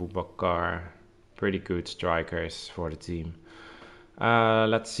Moting, Abubakar. Pretty good strikers for the team.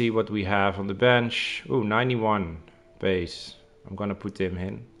 Let's see what we have on the bench. Ooh, 91 pace. I'm gonna put him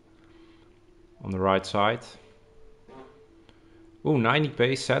in on the right side. Ooh, 90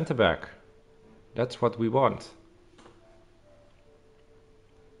 pace centre back. That's what we want.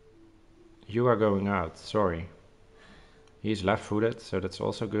 You are going out, sorry. He's left footed, so that's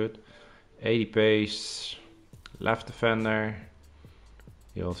also good. 80 pace, left defender.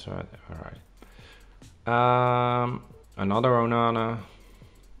 He also had, alright. Another Onana.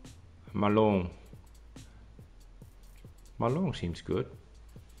 Malone. Malone seems good.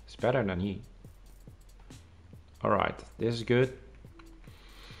 It's better than he. Alright, this is good.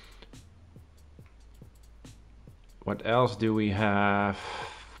 What else do we have?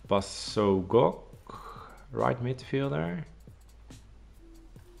 Basogok, right midfielder.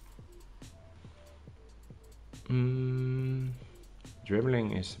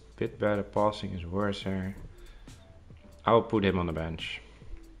 Dribbling is a bit better, passing is worse here. I will put him on the bench.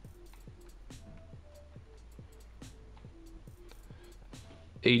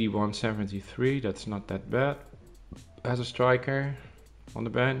 $81.73, that's not that bad. As a striker on the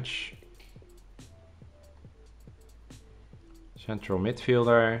bench. Central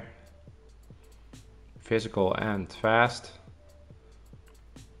midfielder. Physical and fast.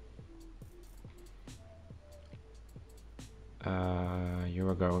 You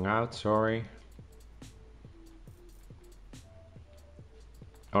are going out, sorry.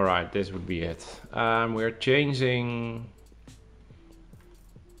 Alright, this would be it. We're changing.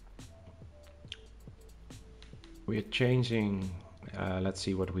 Let's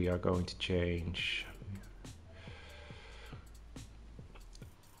see what we are going to change.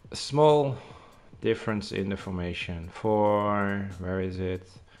 A small difference in the formation for, where is it?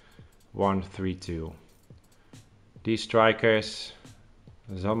 1-3-2. These strikers,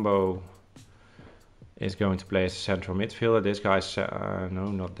 Zambo is going to play as a central midfielder. This guy's, no,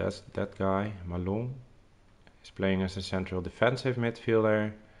 not that guy, Malone is playing as a central defensive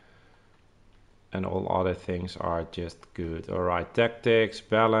midfielder. And all other things are just good. Alright, tactics,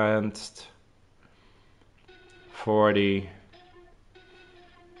 balanced, 40,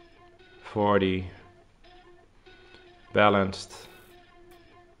 balanced.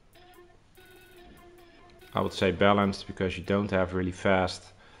 I would say balanced because you don't have really fast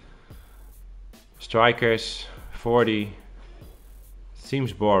strikers. 40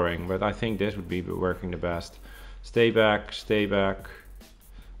 seems boring, but I think this would be working the best. Stay back.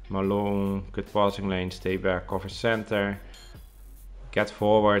 Malone, good passing lane, stay back, cover center, get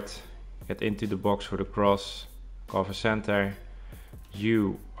forward, get into the box for the cross, cover center.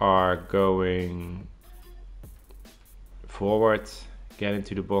 You are going forward, get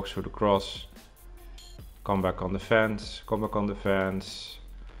into the box for the cross, come back on the fence,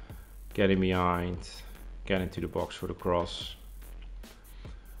 get in behind, get into the box for the cross.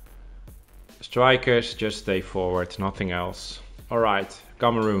 Strikers, just stay forward, nothing else. Alright,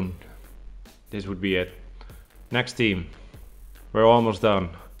 Cameroon. This would be it. Next team. We're almost done.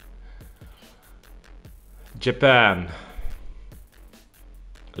 Japan.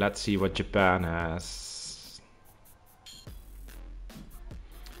 Let's see what Japan has.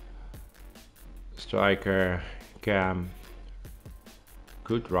 Striker, Cam.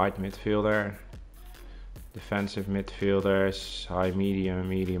 Good right midfielder. Defensive midfielders. High,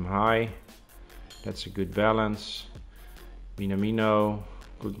 medium, high. That's a good balance. Minamino,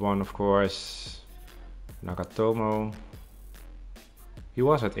 good one of course. Nagatomo. He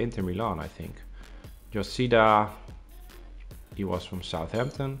was at Inter Milan, I think. Yoshida, he was from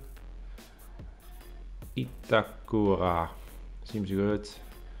Southampton. Itakura, seems good.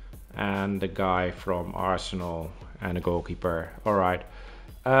 And the guy from Arsenal and a goalkeeper. Alright.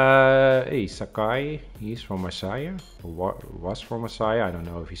 Hey, Sakai, he's from Marseille. Was from Marseille, I don't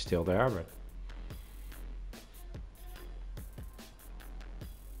know if he's still there, but...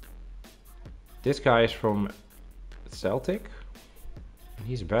 This guy is from Celtic.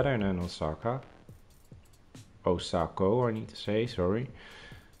 He's better than Osaka. Osako, I need to say, sorry.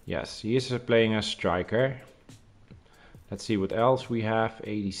 Yes, he is playing as striker. Let's see what else we have.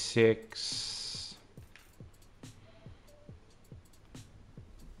 86.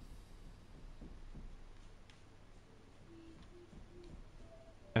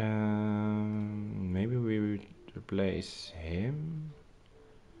 Maybe we would replace him.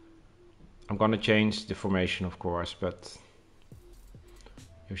 I'm gonna change the formation, of course, but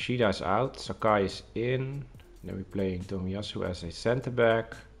Yoshida's out, Sakai is in. Then we're playing Tomiyasu as a center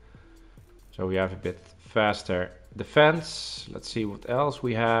back. So we have a bit faster defense. Let's see what else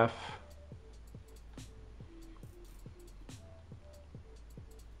we have.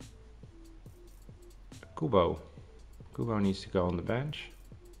 Kubo. Kubo needs to go on the bench.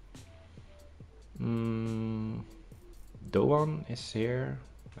 Doan is here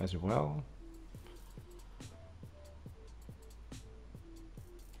as well.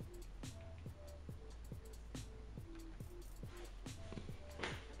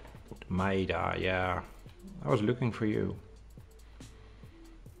 Maeda, yeah. I was looking for you.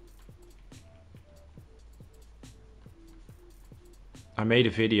 I made a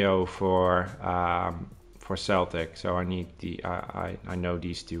video for Celtic, so I need the I know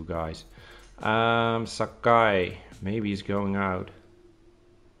these two guys. Sakai, maybe he's going out.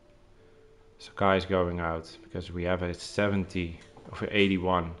 Sakai is going out because we have a 70 or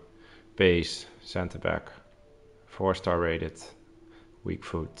 81 base center back, 4-star rated, weak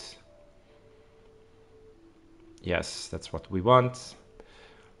foot. Yes, that's what we want.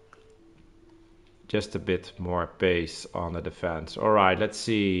 Just a bit more pace on the defense. All right, let's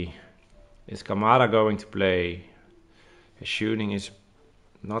see. Is Kamada going to play? His shooting is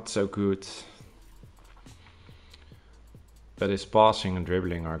not so good, but his passing and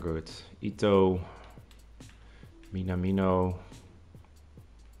dribbling are good. Ito, Minamino.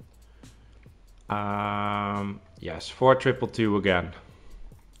 Yes, 4-2-2 again.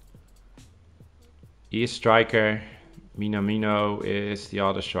 He is striker. Minamino is the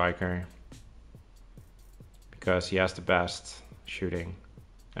other striker because he has the best shooting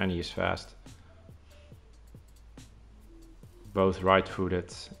and he is fast. Both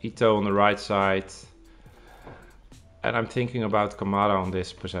right-footed. Ito on the right side. And I'm thinking about Kamada on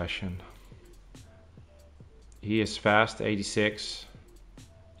this possession. He is fast, 86,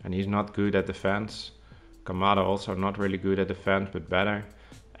 and he's not good at defense. Kamada also not really good at defense, but better.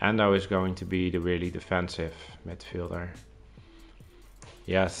 Endo is going to be the really defensive midfielder.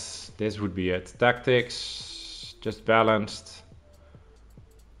 Yes, this would be it. Tactics, just balanced.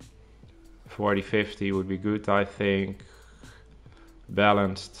 40-50 would be good, I think.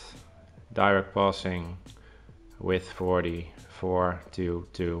 Balanced, direct passing with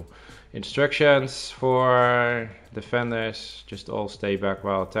 4-2-2. Instructions for defenders, just all stay back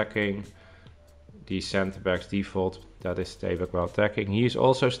while attacking. The center backs default, that is stay back while attacking. He is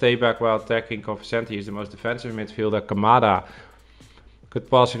also stay back while attacking. Coefficient, he is the most defensive midfielder. Kamada, good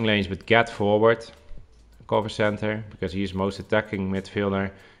passing lanes, but get forward. Cover center, because he is most attacking midfielder.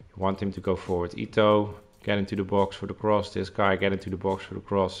 You want him to go forward. Ito, get into the box for the cross. This guy, get into the box for the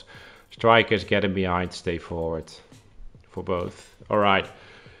cross. Strikers, get him behind, stay forward. For both. Alright,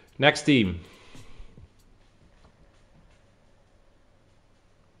 next team.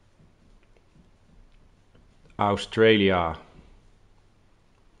 Australia.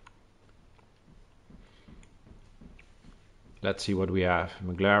 Let's see what we have.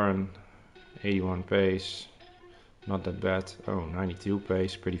 McLaren, 81 pace, not that bad. Oh, 92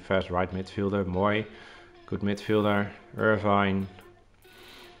 pace, pretty fast right midfielder. Moy, good midfielder. Irvine,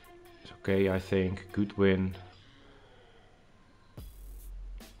 it's okay, I think. Goodwin.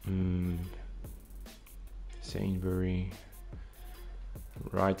 Sainsbury.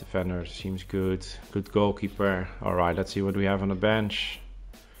 Right defender seems good. Good goalkeeper. Alright, let's see what we have on the bench.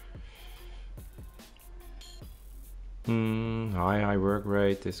 High work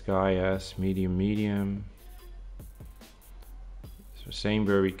rate. This guy has medium. So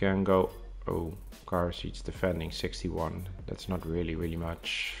Sainsbury can go. Oh, car seats defending 61. That's not really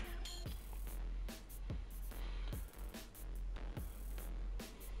much.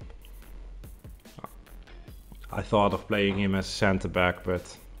 I thought of playing him as centre back,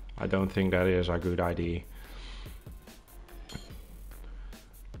 but I don't think that is a good idea.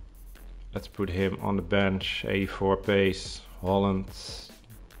 Let's put him on the bench. 84 pace. Holland.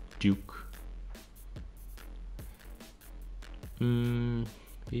 Duke.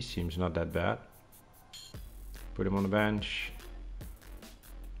 He seems not that bad. Put him on the bench.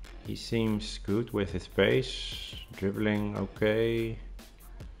 He seems good with his pace. Dribbling okay.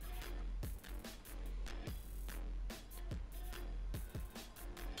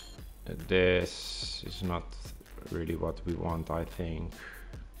 This is not really what we want, I think.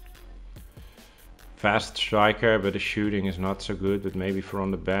 Fast striker, but the shooting is not so good, but maybe for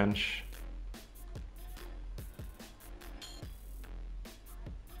on the bench.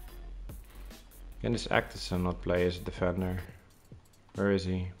 Can this Actison not play as a defender? Where is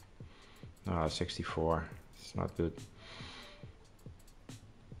he? Ah, 64. It's not good.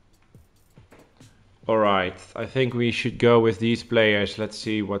 Alright, I think we should go with these players. Let's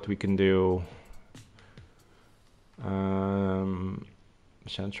see what we can do.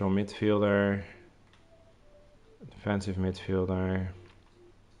 Central midfielder. Defensive midfielder.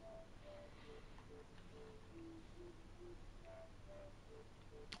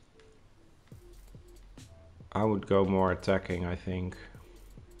 I would go more attacking, I think.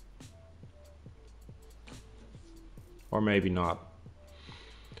 Or maybe not.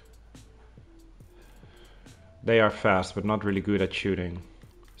 They are fast, but not really good at shooting.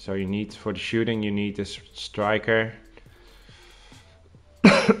 So you need, for the shooting, you need this striker.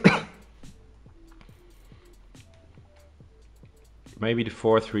 Maybe the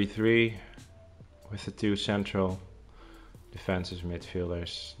 4-3-3 with the two central defensive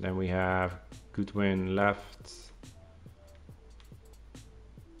midfielders. Then we have Goodwin left.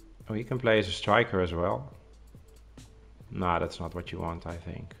 Oh, he can play as a striker as well. Nah, that's not what you want, I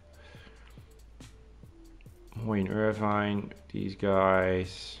think. Wayne Irvine, these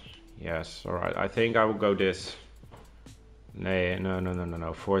guys. Yes, alright. I think I will go this. No.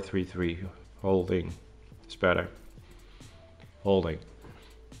 4-3-3. Holding. It's better. Holding.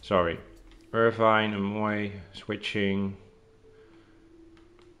 Sorry. Irvine and Moy switching.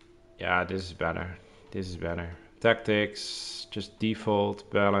 Yeah, this is better. This is better. Tactics, just default,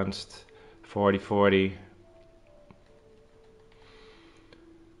 balanced, 40-40.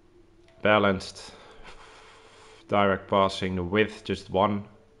 Balanced. Direct passing, the width just 1.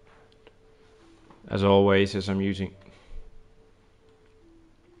 As always, as I'm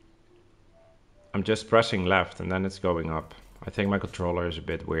just pressing left and then it's going up. I think my controller is a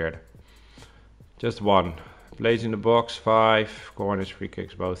bit weird. Just 1. Plays in the box, 5. Corners, free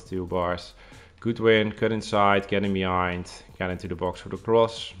kicks, both 2 bars. Good win, cut inside, get in behind, get into the box for the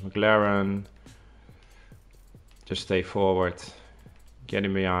cross. McLaren. Just stay forward, get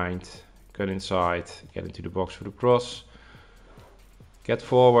in behind, cut inside, get into the box for the cross. Get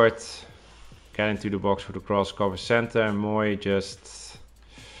forward, get into the box for the cross, cover center. Moy just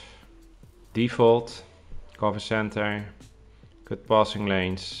default, cover center. Good passing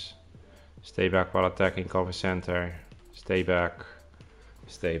lanes. Stay back while attacking, cover center. Stay back.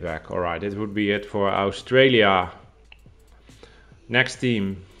 Stay back. Alright, this would be it for Australia. Next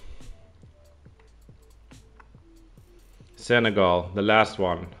team. Senegal, the last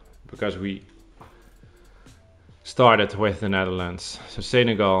one. Because we started with the Netherlands. So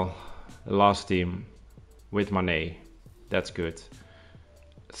Senegal, the last team. With Mané. That's good.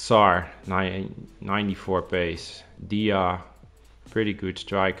 Sar, 94 pace. Dia. Pretty good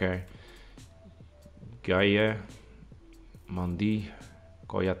striker. Gaye, Mandi,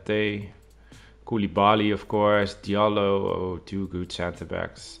 Koyate, Koulibaly of course, Diallo, oh, 2 good centre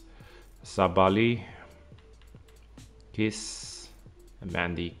backs. Sabali, Kiss, and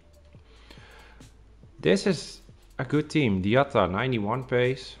Mandy. This is a good team. Diatta, 91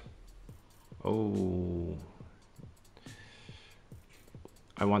 pace. Oh,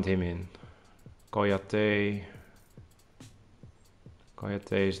 I want him in. Koyate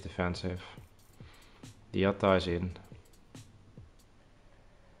is defensive. Diatta is in.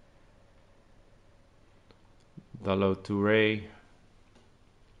 Dallo Touré.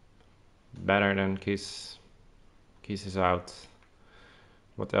 Better than Kiss. Kiss is out.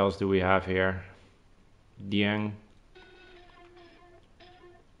 What else do we have here? Dieng.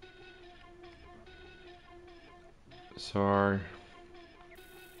 Sar.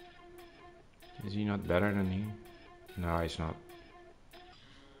 Is he not better than him? No, he's not.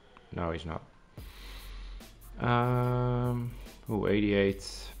 No, he's not. 88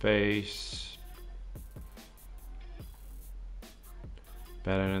 pace.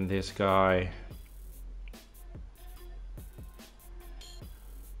 Better than this guy.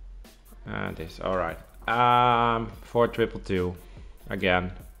 And this, alright. 4-2-2.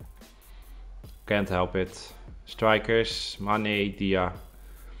 Again. Can't help it. Strikers, Mané, Dia.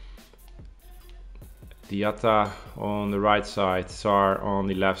 Diatta on the right side, Sar on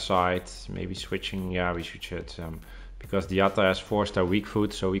the left side. Maybe switching, yeah, we should. Because Diatta has 4-star weak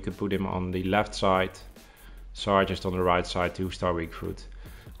foot, so we could put him on the left side. Sar just on the right side, 2-star weak foot.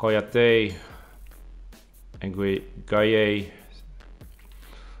 Koyate and Gaye,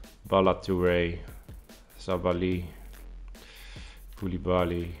 Bala Touré, Sabali,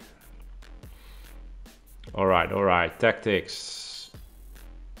 Koulibaly, All right. Tactics.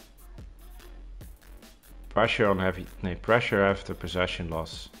 Pressure on pressure after possession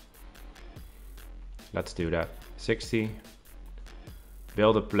loss. Let's do that. 60.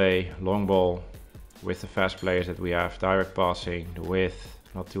 Build a play, long ball with the fast players that we have. Direct passing, the width,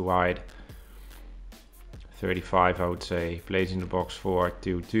 not too wide. 35 I would say. Plays in the box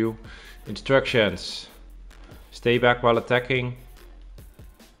 4-2-2. Instructions. Stay back while attacking.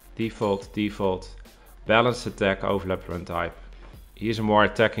 Default. Balanced attack, overlap, run type. He's a more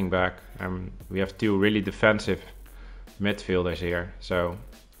attacking back. We have two really defensive midfielders here. So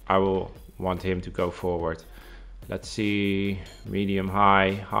I will want him to go forward. Let's see. Medium,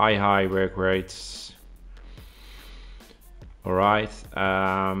 high work rates. Alright.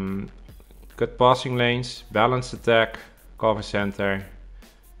 Cut passing lanes, balanced attack, cover center.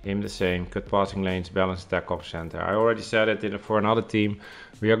 Him the same. Cut passing lanes, balanced attack, cover center. I already said it for another team.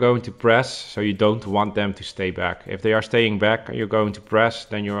 We are going to press, so you don't want them to stay back. If they are staying back and you're going to press,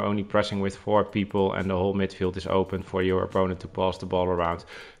 then you're only pressing with 4 people and the whole midfield is open for your opponent to pass the ball around.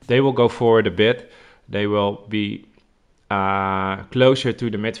 They will go forward a bit. They will be closer to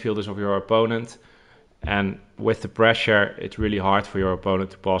the midfielders of your opponent. And with the pressure, it's really hard for your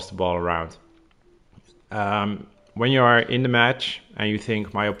opponent to pass the ball around. When you are in the match and you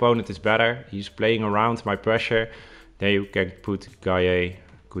think my opponent is better, he's playing around my pressure, then you can put Guye,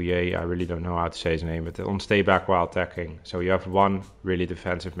 I really don't know how to say his name, but on stay back while attacking. So you have one really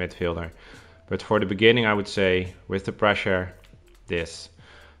defensive midfielder. But for the beginning, I would say with the pressure, this.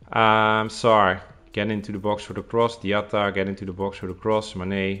 Sar, get into the box for the cross. Diatta, get into the box for the cross.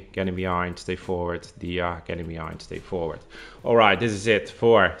 Mane, getting behind, stay forward. Dia, getting behind, stay forward. All right, this is it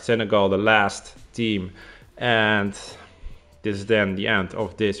for Senegal, the last team. And this is then the end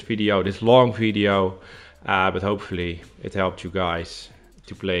of this video, this long video. But hopefully it helped you guys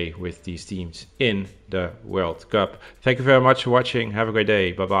to play with these teams in the World Cup. Thank you very much for watching. Have a great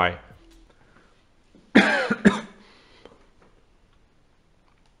day. Bye-bye.